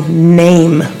song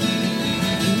Name.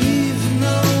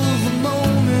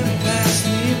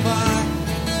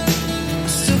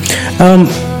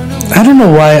 I don't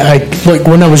know why like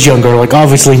when I was younger, like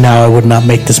obviously now I would not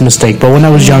make this mistake, but when I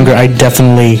was younger I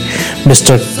definitely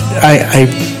mistook, I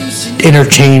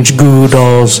interchanged Goo Goo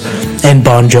Dolls and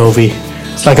Bon Jovi.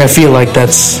 Like I feel like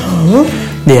that's,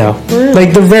 yeah. Really?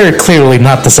 Like they're very clearly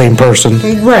not the same person.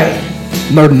 Right.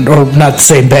 Or not the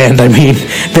same band, I mean.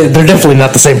 They're definitely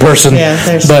not the same person. Yeah,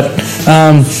 there's... But,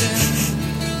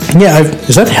 yeah,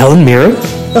 is that Helen Mirren?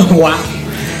 Oh, wow.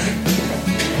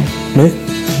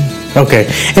 Okay.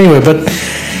 Anyway, but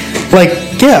like,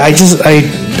 yeah,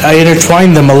 I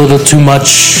intertwine them a little too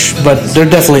much, but they're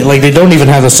definitely like they don't even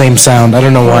have the same sound. I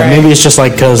don't know why. Right. Maybe it's just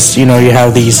like because you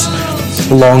have these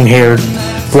long-haired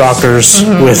rockers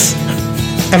with.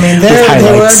 I mean, there were a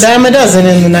highlights. dime a dozen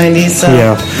in the 90s. So.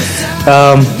 Yeah.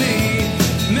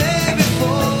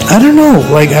 I don't know.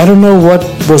 Like I don't know what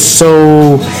was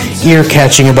so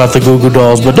ear-catching about the Goo Goo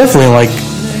Dolls, but definitely like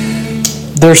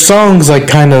their songs like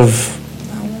kind of.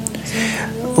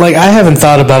 Like, I haven't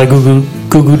thought about a Goo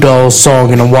Goo Dolls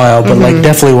song in a while, but, like,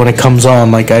 definitely when it comes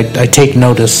on, like, I take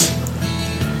notice.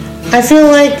 I feel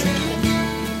like,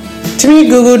 to me,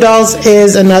 Goo Goo Dolls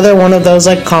is another one of those,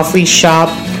 like, coffee shop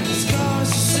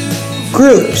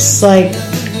groups. Like,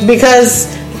 because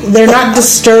they're not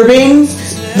disturbing,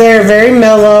 they're very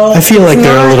mellow. I feel like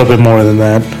they're a little bit more than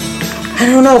that. I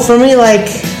don't know, for me, like,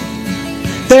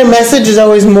 their message is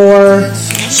always more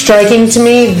striking to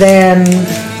me than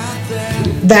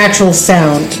the actual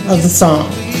sound of the song.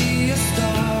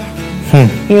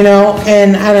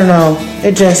 And I don't know,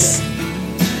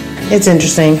 it's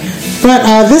interesting.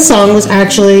 But this song was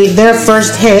actually their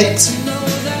first hit,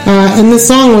 and this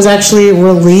song was actually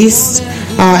released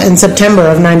in September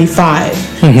of 95.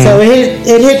 So it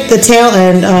hit the tail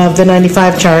end of the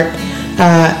 95 chart,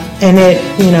 and it,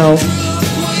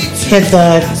 hit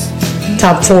the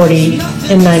top 40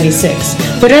 in 96.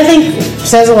 But I think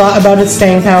says a lot about its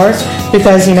staying power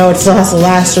because, it still has to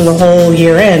last through the whole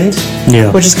year end,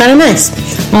 which is kind of nice.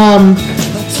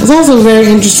 It's also very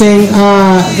interesting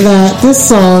that this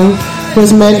song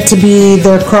was meant to be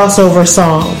their crossover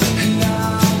song.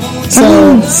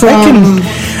 So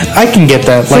I can get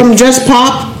that. Like, from just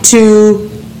pop to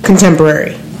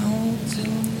contemporary.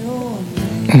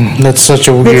 That's such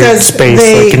a weird space,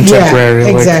 like contemporary.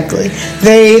 Yeah, exactly.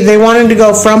 They wanted to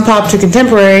go from pop to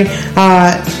contemporary,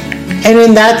 and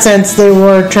in that sense, they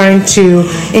were trying to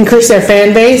increase their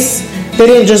fan base. They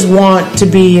didn't just want to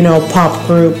be, pop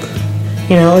group.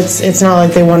 It's not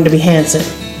like they wanted to be Hanson.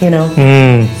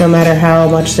 No matter how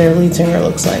much their lead singer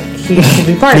looks like, he should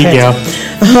be part of it.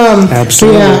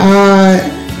 Absolutely.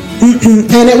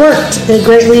 And it worked. It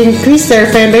greatly increased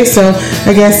their fan base, so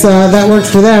I guess that worked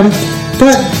for them.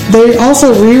 But they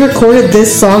also re-recorded this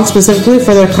song specifically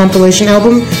for their compilation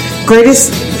album,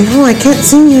 Greatest... No, I can't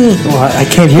see you. Well, I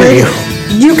can't hear you.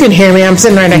 You can hear me. I'm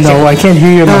sitting right next to you. No, I can't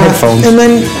hear you in my headphones. And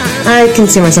then I can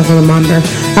see myself on the monitor.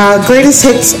 Greatest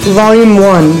Hits Volume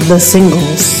 1, The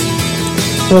Singles,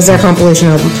 was their compilation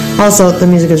album. Also, the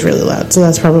music is really loud, so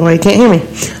that's probably why you can't hear me.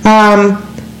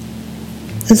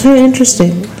 It's very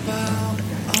interesting.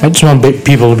 I just want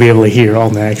people to be able to hear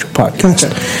on the actual podcast.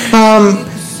 Gotcha.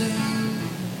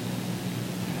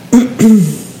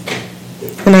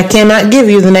 And I cannot give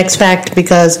you the next fact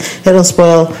because it'll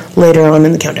spoil later on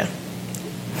in the countdown.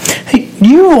 Hey,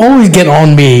 you always get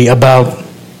on me about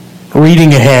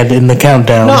reading ahead in the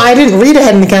countdown. No, I didn't read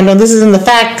ahead in the countdown. This is in the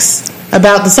facts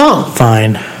about the song.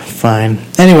 Fine.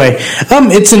 Anyway,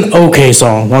 it's an okay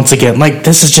song, once again. Like,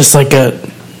 this is just like a...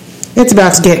 It's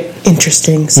about to get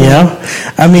interesting. So.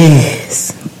 Yeah? I mean,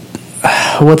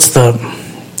 what's the...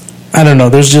 I don't know,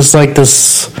 there's just like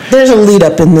this... There's a lead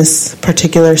up in this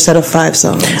particular set of 5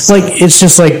 songs. Like, it's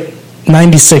just like,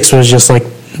 96 was just like...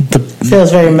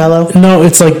 Feels very mellow. No,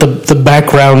 it's like the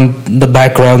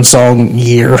background song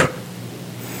year.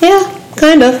 Yeah,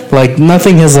 kind of. Like,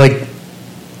 nothing has like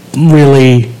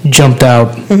really jumped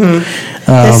out.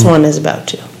 This one is about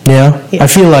to. Yeah? Yeah. I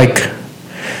feel like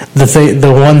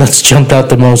the one that's jumped out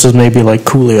the most is maybe like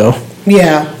Coolio.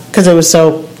 Yeah, because it was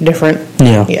so different.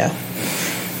 Yeah. Yeah.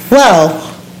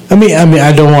 Well, I mean,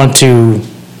 I don't want to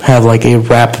have like a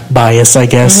rap bias, I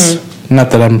guess. Not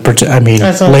that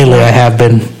That's not lately fine. I have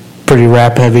been pretty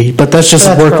rap heavy, but that's just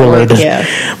That's work for work, related.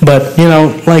 yeah. But, you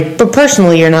know, like, but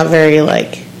personally, you're not very,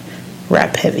 like,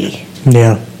 rap heavy.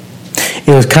 yeah.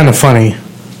 It was kind of funny.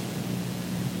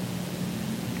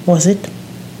 Was it?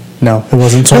 No, it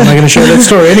wasn't, so I'm not going to share that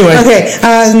story anyway.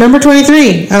 Okay, number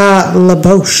 23, La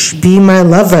Boche, Be My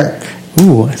Lover.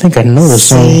 Ooh, I think I know this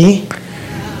song. See?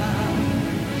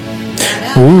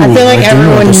 Ooh, I feel like do know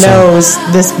everyone this song.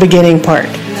 knows this beginning part.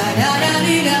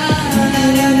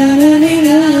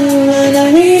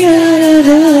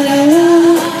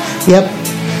 Yep.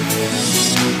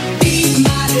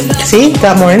 See?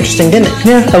 Got more interesting, didn't it?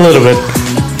 Yeah, a little bit.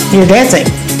 You're dancing.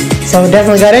 So it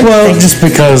definitely got Well, interesting. just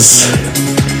because,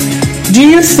 Do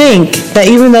you think that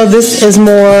even though this is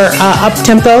more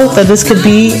up-tempo, that this could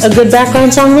be a good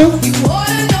background song, though?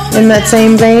 In that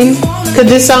same vein? Could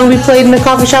this song be played in a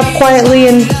coffee shop quietly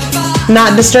and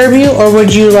not disturb you? Or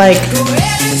would you, like,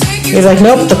 you're like,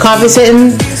 nope, the coffee's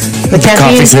hitting, the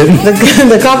caffeine, coffee's hitting.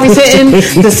 the coffee's hitting,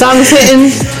 the song's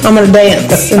hitting, I'm gonna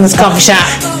dance in this coffee shop.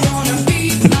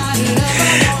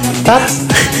 Thoughts?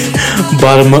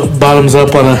 bottoms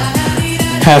up on a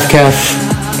half-calf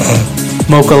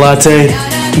mocha latte,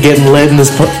 getting lit in this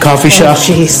coffee shop.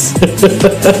 Jeez.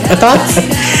 Thoughts?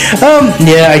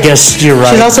 Yeah, I guess you're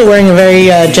right. She's also wearing a very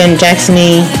Jen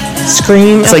Jackson-y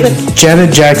Scream It's outfit. like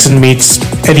Janet Jackson meets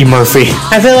Eddie Murphy.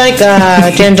 I feel like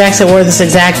Jen Jackson wore this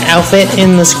exact outfit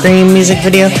in the Scream music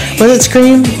video. Was it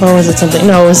Scream? Or was it something?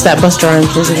 No, it was that Busta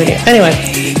Rhymes music video. Anyway,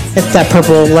 it's that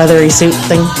purple leathery suit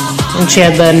thing. And she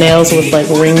had the nails with like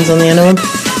rings on the end of them.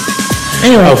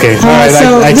 Anyway. Okay, all right,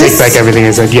 so I take this- back everything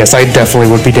I said. Yes, I definitely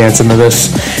would be dancing to this.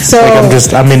 So-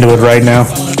 Like, I'm into it right now.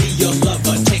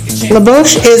 La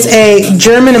Boche is a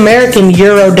German-American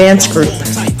Euro dance group.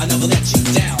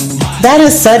 That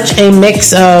is such a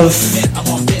mix of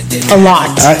a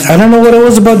lot. I don't know what it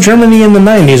was about Germany in the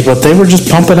 90s, but they were just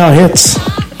pumping out hits.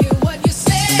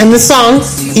 And the song,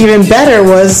 even better,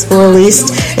 was released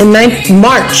in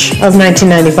March of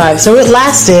 1995. So it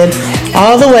lasted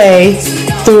all the way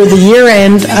through the year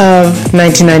end of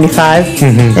 1995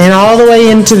 and all the way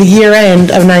into the year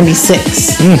end of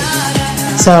 96.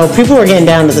 So people were getting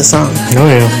down to the song. Oh,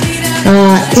 yeah.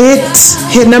 It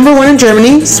hit number 1 in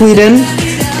Germany, Sweden,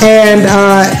 and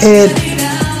it,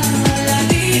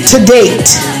 to date,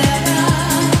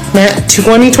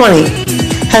 2020,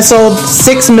 has sold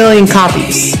 6 million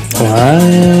copies. Wow.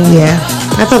 Yeah,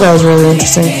 I thought that was really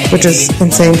interesting, which is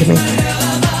insane to me.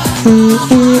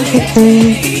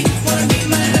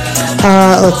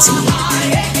 Let's see.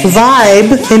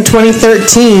 Vibe in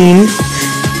 2013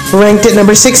 ranked at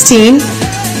number 16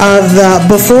 of the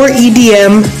Before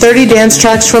EDM 30 dance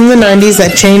tracks from the 90s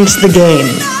that changed the game.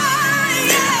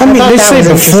 I mean, thought they that say was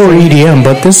before EDM,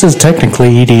 but this is technically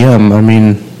EDM. I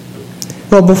mean,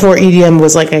 Well, before EDM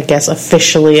was like, I guess,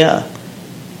 officially a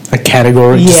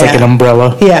category, just like Yeah. an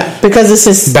umbrella. Yeah, because this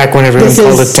is Back when everyone this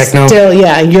called is it techno? Still,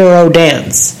 yeah, Euro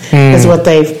dance is what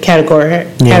they've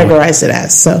categorized it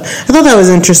as. So I thought that was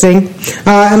interesting.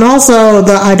 And also,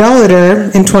 the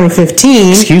Idolator in 2015.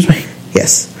 Excuse me.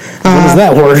 Yes. What is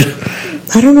that word?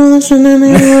 I don't know. That's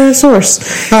a source.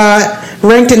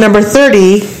 Ranked at number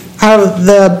 30 of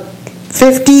the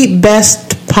 50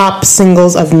 best pop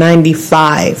singles of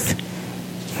 '95.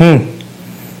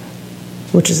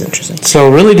 Which is interesting. So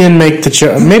it really didn't make the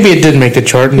chart. Maybe it did make the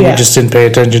chart, and Yeah. you just didn't pay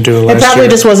attention to it last It probably year.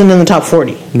 just wasn't in the top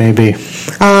 40. Maybe.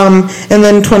 And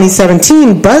then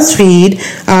 2017, BuzzFeed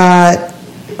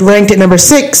ranked at number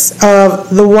 6 of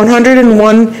the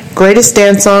 101 greatest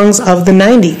dance songs of the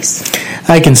 90s.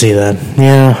 I can see that.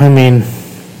 Yeah, I mean,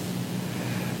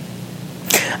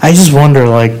 I just wonder,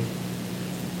 like,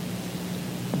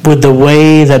 with the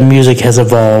way that music has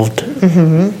evolved,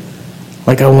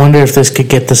 like, I wonder if this could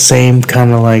get the same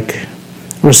kind of, like,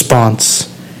 response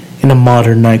in a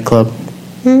modern nightclub.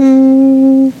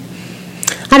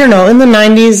 I don't know. In the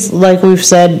 90s, like we've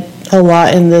said a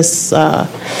lot in this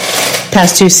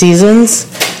past 2 seasons,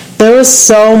 there was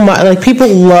so much, like, people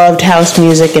loved house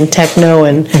music and techno,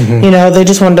 and, you know, they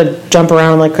just wanted to jump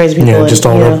around like crazy people. Yeah, and, just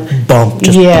all you a know, bump.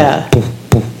 Just Yeah. boom, boom,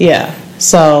 boom. Yeah.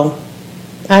 So,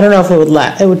 I don't know if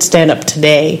it would stand up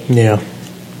today. Yeah.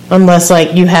 Unless,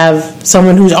 like, you have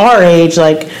someone who's our age,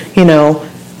 like, you know,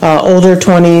 older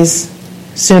 20s,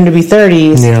 soon to be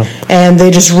 30s, Yeah. and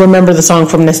they just remember the song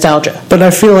from nostalgia. But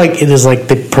I feel like it is, like,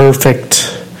 the perfect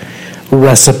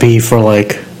recipe for,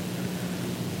 like,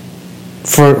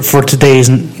 for today's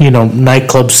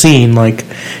nightclub scene. Like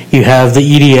you have the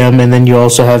EDM, and then you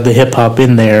also have the hip hop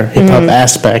in there, hip hop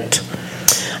aspect.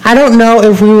 I don't know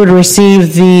if we would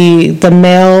receive the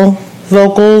male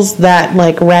vocals, that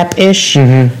like rap-ish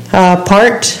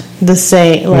part, the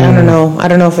same. Like, I don't know. I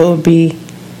don't know if it would be.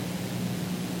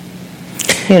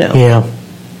 Yeah.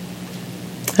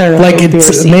 I don't know. Like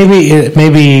it's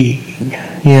maybe.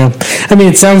 Yeah, I mean,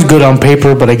 it sounds good on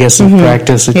paper, but I guess in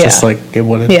practice, it's just like it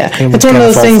wouldn't. Yeah, it's one of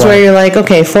those things where you're like,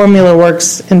 okay, formula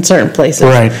works in certain places,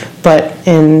 right? But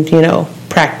in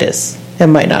practice, it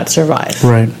might not survive.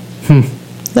 Right. Know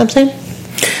what I'm saying?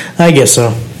 I guess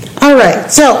so. All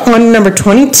right. So on number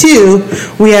 22,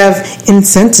 we have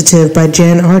 "Insensitive" by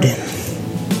Jan Arden.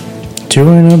 Do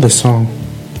I know the song?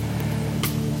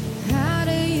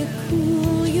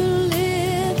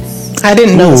 I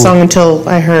didn't know the song until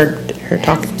I heard her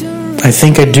talking. I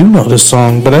think I do know this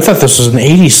song, but I thought this was an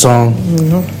 80s song.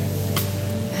 Mm-hmm.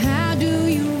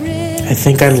 I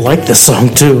think I like this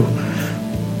song too.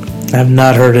 I've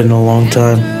not heard it in a long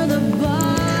time.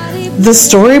 The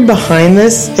story behind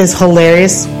this is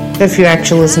hilarious if you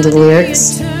actually listen to the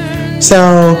lyrics.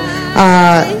 So,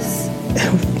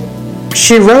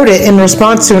 she wrote it in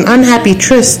response to an unhappy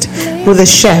tryst with a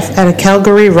chef at a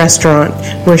Calgary restaurant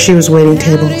where she was waiting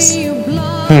tables.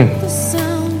 Yeah.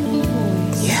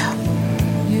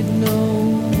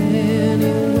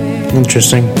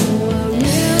 Interesting.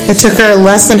 It took her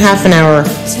less than half an hour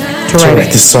to write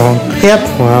it. This song. Yep.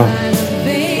 Wow.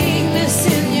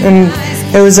 And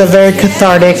it was a very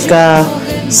cathartic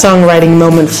songwriting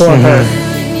moment for her.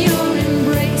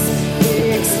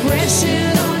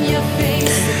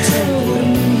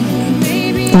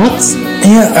 Thoughts?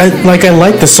 Yeah, I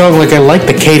like the song. Like I like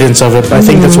the cadence of it. I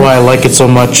think that's why I like it so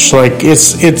much. Like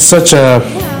it's such a.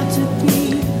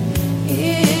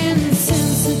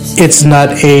 It's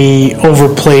not a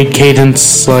overplayed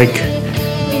cadence. Like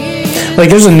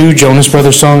there's a new Jonas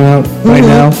Brothers song out right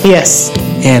now. Yes.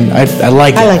 And I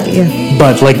like it. I like it, yeah.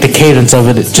 But like the cadence of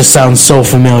it just sounds so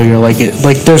familiar. Like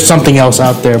there's something else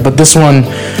out there. But this one,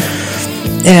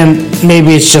 and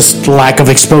maybe it's just lack of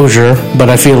exposure, but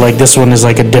I feel like this one is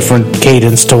like a different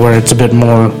cadence to where it's a bit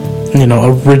more,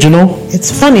 original.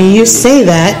 It's funny you say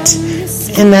that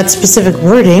in that specific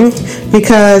wording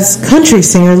because country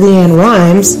singer Leanne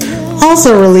Rimes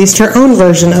also released her own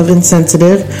version of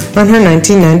Insensitive on her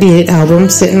 1998 album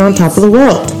Sitting on Top of the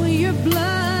World.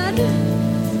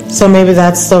 So maybe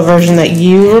that's the version that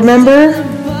you remember,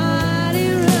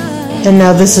 and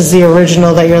now this is the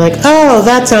original that you're like, oh,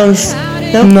 that sounds...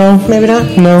 No, maybe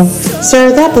not. No.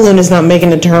 Sir, that balloon is not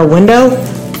making it to her window.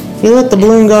 You let the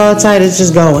balloon go outside, it's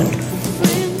just going.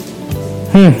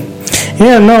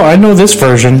 Yeah, no, I know this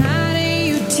version.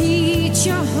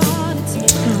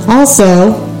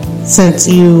 Also, since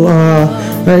you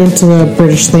are into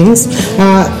British things,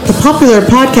 the popular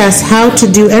podcast How to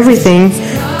Do Everything,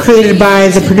 created by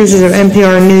the producers of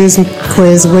NPR News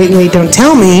quiz Wait, Wait, Don't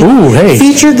Tell Me,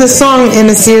 featured the song in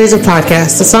a series of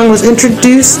podcasts. The song was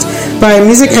introduced by a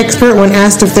music expert when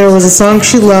asked if there was a song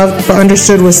she loved but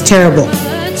understood was terrible.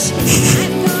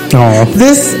 Aww.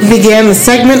 This began the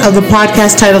segment of the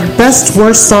podcast titled Best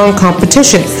Worst Song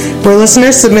Competition, where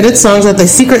listeners submitted songs that they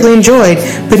secretly enjoyed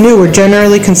but knew were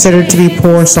generally considered to be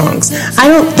poor songs. I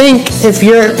don't think if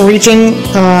you're reaching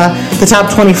the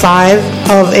top 25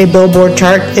 of a Billboard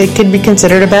chart, it could be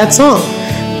considered a bad song.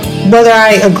 Whether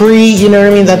I agree,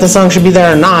 that the song should be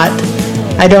there or not,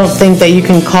 I don't think that you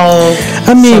can call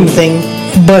something.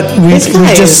 But we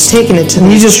just taking it to the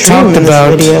we just talked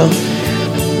about video.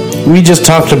 We just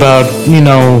talked about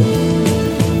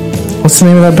what's the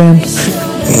name of that band?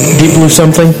 Deep Blue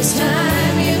something.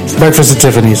 Breakfast at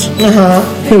Tiffany's. Yeah,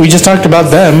 we just talked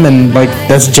about them, and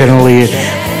that's generally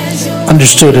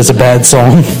understood as a bad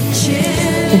song.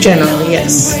 Generally,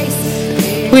 yes.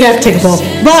 We'd have to take a poll,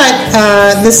 but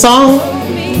this song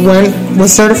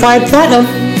was certified platinum.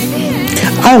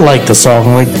 I like the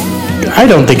song. I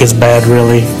don't think it's bad,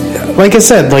 really. Like I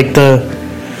said,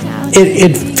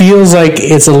 it feels like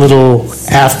it's a little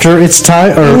after its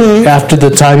time, or after the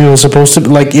time it was supposed to.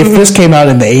 If this came out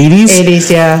in the 80s,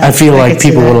 yeah, I feel like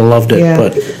people would have loved it. Yeah.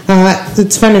 But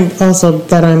it's funny also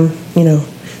that I'm,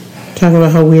 talking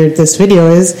about how weird this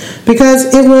video is,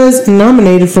 because it was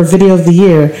nominated for Video of the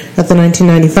Year at the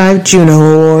 1995 Juno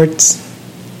Awards.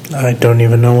 I don't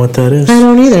even know what that is. I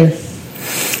don't either.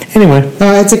 Anyway.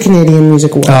 It's a Canadian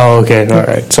music award. Oh, okay. All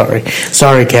right.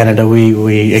 Sorry, Canada.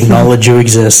 We acknowledge you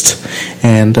exist.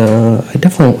 And I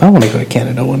want to go to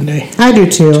Canada one day. I do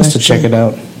too. Just to check it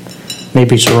out.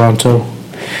 Maybe Toronto.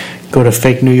 Go to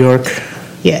fake New York.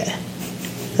 Yeah.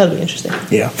 That'll be interesting.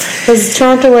 Yeah. Is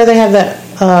Toronto where they have that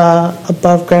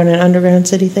above ground and underground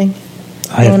city thing?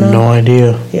 I have no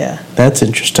idea. Yeah. That's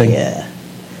interesting. Yeah.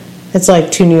 It's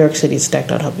like two New York cities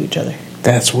stacked on top of each other.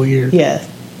 That's weird. Yeah.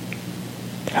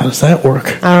 How does that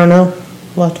work? I don't know.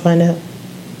 We'll have to find out.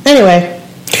 Anyway.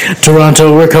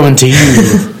 Toronto, we're coming to you.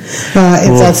 If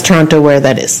that's Toronto, where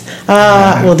that is.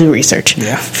 We'll do research.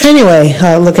 Yeah. Anyway,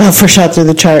 look out for Shot Through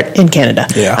the Chart in Canada.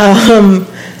 Yeah.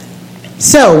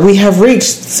 So, we have reached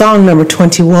song number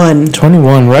 21.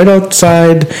 21, right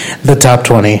outside the top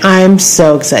 20. I'm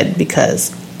so excited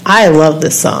because I love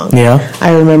this song. Yeah.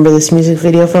 I remember this music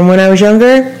video from when I was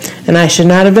younger, and I should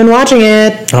not have been watching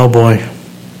it. Oh, boy.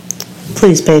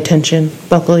 Please pay attention.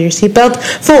 Buckle your seatbelt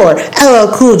for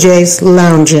LL Cool J's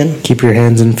Loungin'. Keep your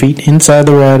hands and feet inside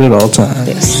the ride at all times.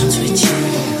 Yes.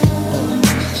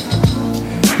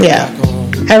 Yeah.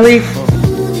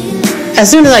 As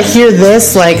soon as I hear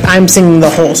this, like, I'm singing the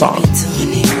whole song.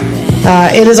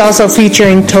 It is also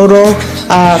featuring Total.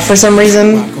 For some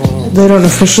reason, they don't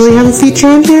officially have a feature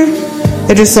on here.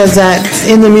 It just says that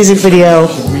in the music video,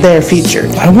 they're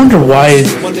featured. I wonder why.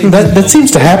 That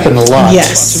seems to happen a lot.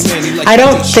 Yes. I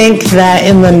don't think that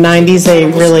in the 90s they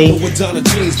really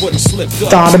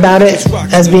thought about it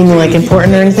as being like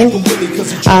important or anything.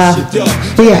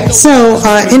 But yeah, so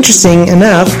interesting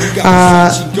enough,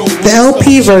 the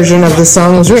LP version of the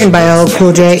song was written by LL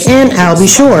Cool J and Albie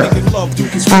Shore.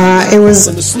 It was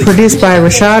produced by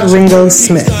Rashad Ringo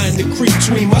Smith.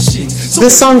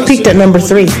 This song peaked at number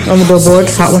 3 on the Billboard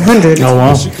Hot 100. Oh,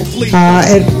 wow.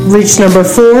 It reached number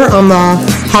 4 on the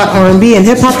Hot R&B and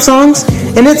Hip Hop Songs,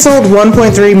 and it sold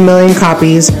 1.3 million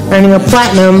copies, earning a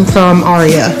platinum from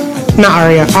RIAA. Not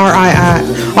RIAA, RIAA.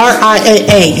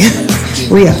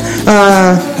 RIAA.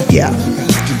 Yeah.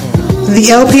 The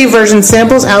LP version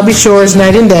samples Albie Shore's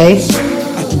Night and Day.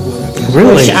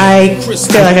 Really? Which I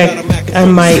feel like I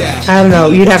might, I don't know,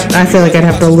 I feel like I'd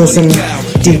have to listen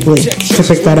deeply to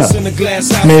pick that up.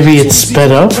 Maybe it's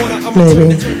sped up?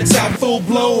 Maybe.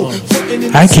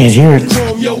 I can't hear it.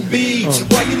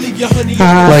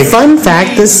 Fun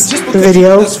fact, this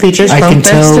video features I can Funk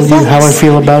Facts tell to you Facts. how I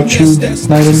feel about you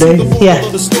night and day. Yeah.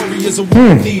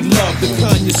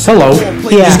 Hello.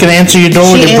 Yeah. Just gonna answer your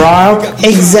door with your bra out?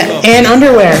 And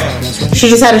underwear. She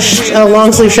just had a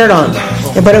long sleeve shirt on,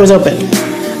 but it was open.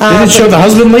 Did it show the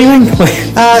husband leaving?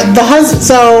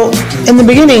 So in the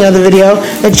beginning of the video,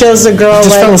 it shows the girl Just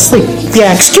like, fell asleep.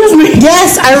 Yeah. Excuse me.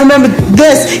 Yes, I remember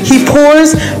this. He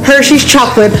pours Hershey's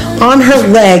chocolate on her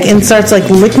leg and starts like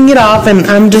licking it off, and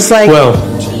I'm just like, Well,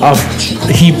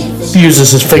 he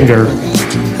uses his finger.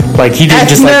 Like he didn't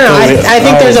just like. No, I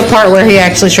think there's a part where he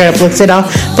actually straight up licks it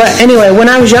off. But anyway, when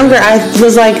I was younger, I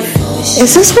was like,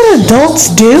 is this what adults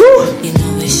do?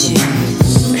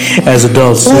 As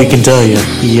adults, we can tell you,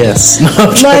 yes.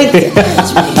 Like,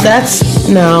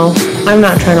 no, I'm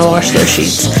not trying to wash those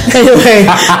sheets. Anyway,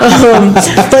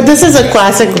 but this is a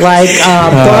classic, like,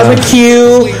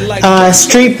 barbecue,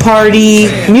 street party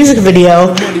music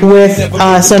video with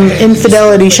some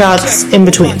infidelity shots in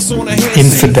between.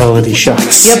 Infidelity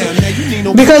shots.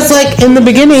 Yep. Because, like, in the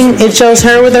beginning, it shows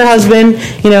her with her husband,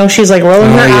 she's, like,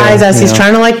 rolling her eyes as he's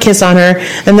trying to, like, kiss on her,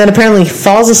 and then apparently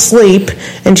falls asleep,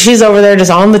 and she's over there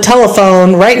just on the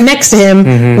telephone right next to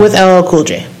him with LL Cool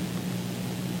J.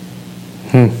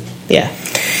 Yeah.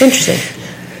 Interesting.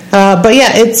 But,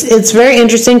 yeah, it's very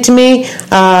interesting to me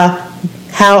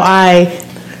how I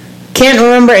can't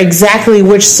remember exactly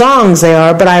which songs they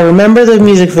are, but I remember the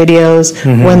music videos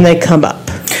when they come up.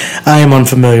 I am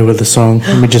unfamiliar with the song,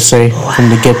 let me just say, from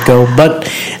the get-go. But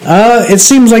it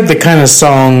seems like the kind of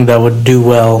song that would do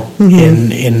well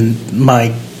in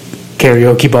my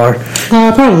karaoke bar.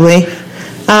 Probably.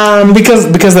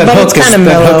 Because that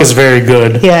hook is very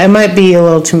good. Yeah, it might be a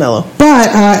little too mellow. But,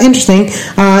 interesting,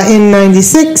 in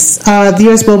 96, the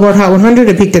U.S. Billboard Hot 100,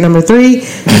 it peaked at number 3.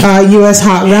 U.S.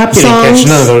 Hot Rap You Songs. didn't catch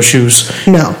none of those shoes.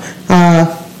 No.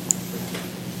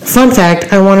 Fun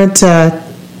fact, I wanted to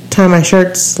tie my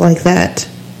shirts like that.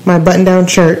 My button-down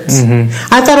shirts.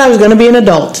 I thought I was going to be an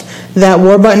adult that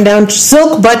wore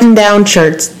silk button-down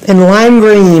shirts in lime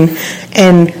green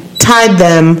and tied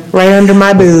them right under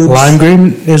my boobs. Lime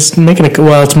green is making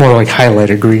it's more like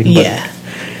highlighter green. But yeah.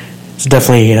 It's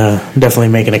definitely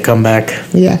making a comeback.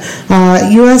 Yeah.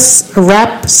 U.S.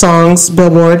 Rap Songs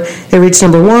Billboard, it reached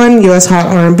number 1. U.S. Hot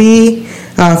R&B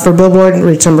for Billboard, it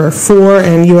reached number 4.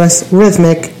 And U.S.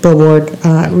 Rhythmic Billboard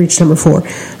reached number 4.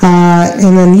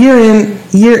 And then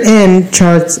year-end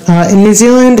charts, in New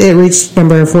Zealand, it reached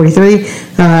number 43.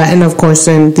 And, of course,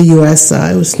 in the U.S.,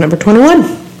 it was number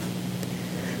 21.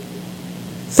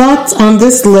 Thoughts on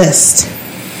this list?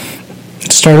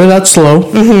 It started out slow.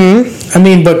 I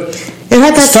mean, but it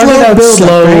had that started slow out build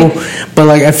slow, up, right? But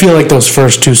like, I feel like those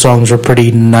first two songs were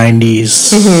pretty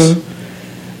 90s.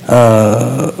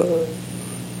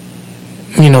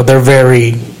 You know, they're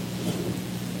very.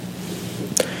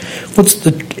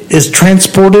 Is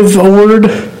transportive a word?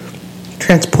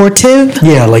 Transportive?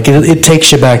 Yeah, like it takes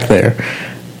you back there.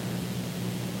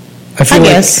 I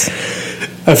guess.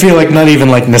 I feel like not even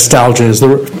like nostalgia is the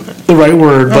right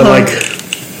word, but like.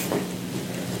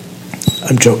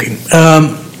 I'm joking.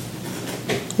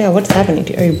 Yeah, what's happening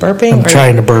to you? Are you burping? I'm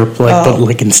trying to burp, but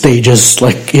like in stages,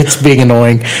 like it's being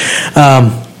annoying.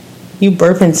 You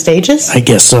burp in stages? I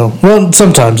guess so. Well,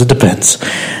 sometimes it depends.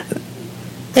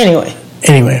 Anyway,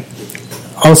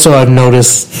 also I've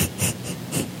noticed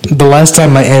the last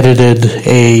time I edited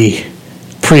a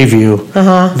preview,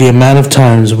 the amount of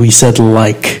times we said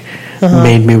like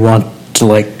made me want to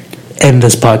like end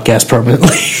this podcast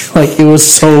permanently. Like it was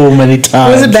so many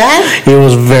times. Was it bad? It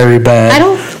was very bad. I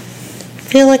don't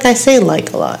feel like I say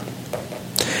like a lot.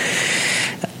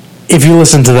 If you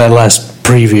listen to that last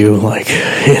preview, like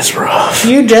it's rough.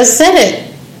 You just said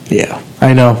it. Yeah,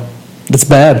 I know. It's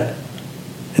bad.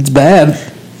 It's bad.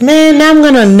 Man, now I'm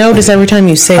gonna notice every time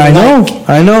you say I know. Oh,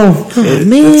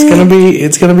 man.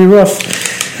 It's gonna be rough.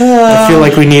 I feel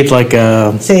like we need like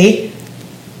a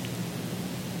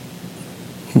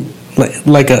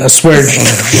like a swear.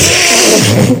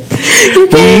 You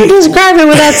can't describe it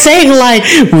without saying like.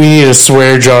 We need a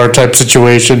swear jar type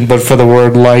situation, but for the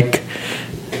word like.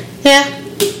 Yeah.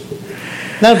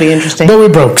 That would be interesting. But we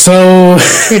broke, so...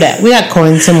 True that. We got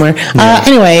coins somewhere. Yeah.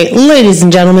 Anyway, ladies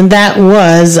and gentlemen, that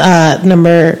was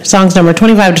songs number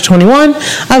 25 to 21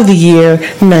 of the year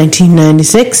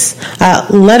 1996.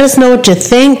 Let us know what you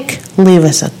think. Leave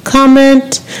us a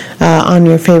comment on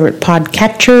your favorite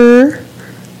podcatcher.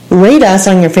 Rate us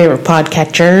on your favorite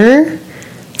podcatcher.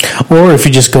 Or if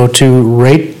you just go to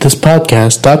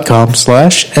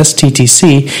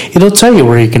ratethispodcast.com/STTC, it'll tell you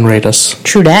where you can rate us.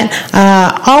 True that.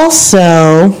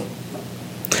 Also,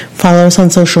 follow us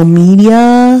on social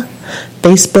media.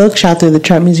 Facebook, Shout Through the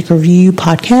Chart Music Review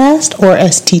Podcast, or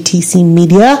STTC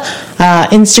Media.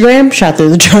 Instagram, Shout Through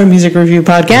the Chart Music Review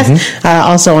Podcast.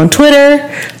 Also on Twitter.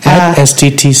 At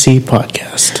STTC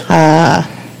Podcast.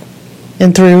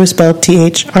 And through is spelled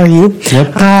THRU.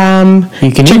 Yep.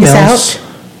 You can check email us us.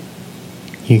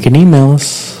 You can email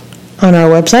us. On our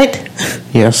website.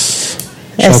 Yes.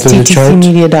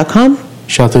 STTCmedia.com.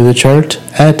 Shout Through the Chart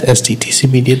at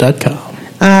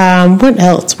STTCmedia.com. What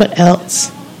else?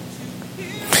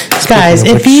 Guys,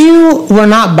 if you were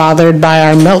not bothered by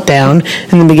our meltdown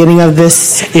in the beginning of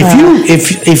this...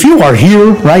 If you are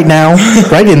here right now,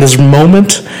 right in this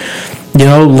moment... You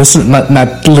know, listen,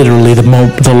 not literally the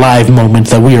live moment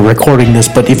that we are recording this,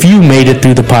 but if you made it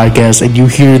through the podcast and you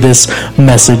hear this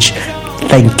message,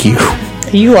 thank you.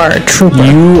 You are a trooper.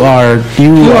 You are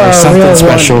something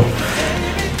special.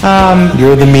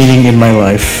 You're the meaning in my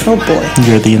life. Oh boy.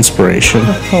 You're the inspiration.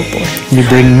 Oh boy. You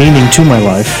bring meaning to my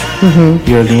life.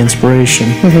 You're the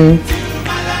inspiration.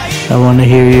 I want to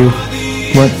hear you.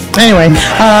 What? Anyway,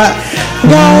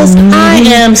 guys, I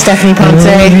am Stephanie Ponce.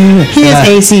 He is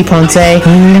AC Ponce.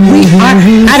 And we are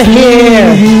out of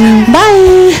here.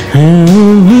 Bye.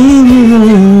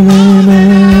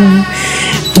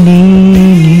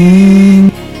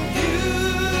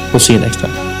 We'll see you next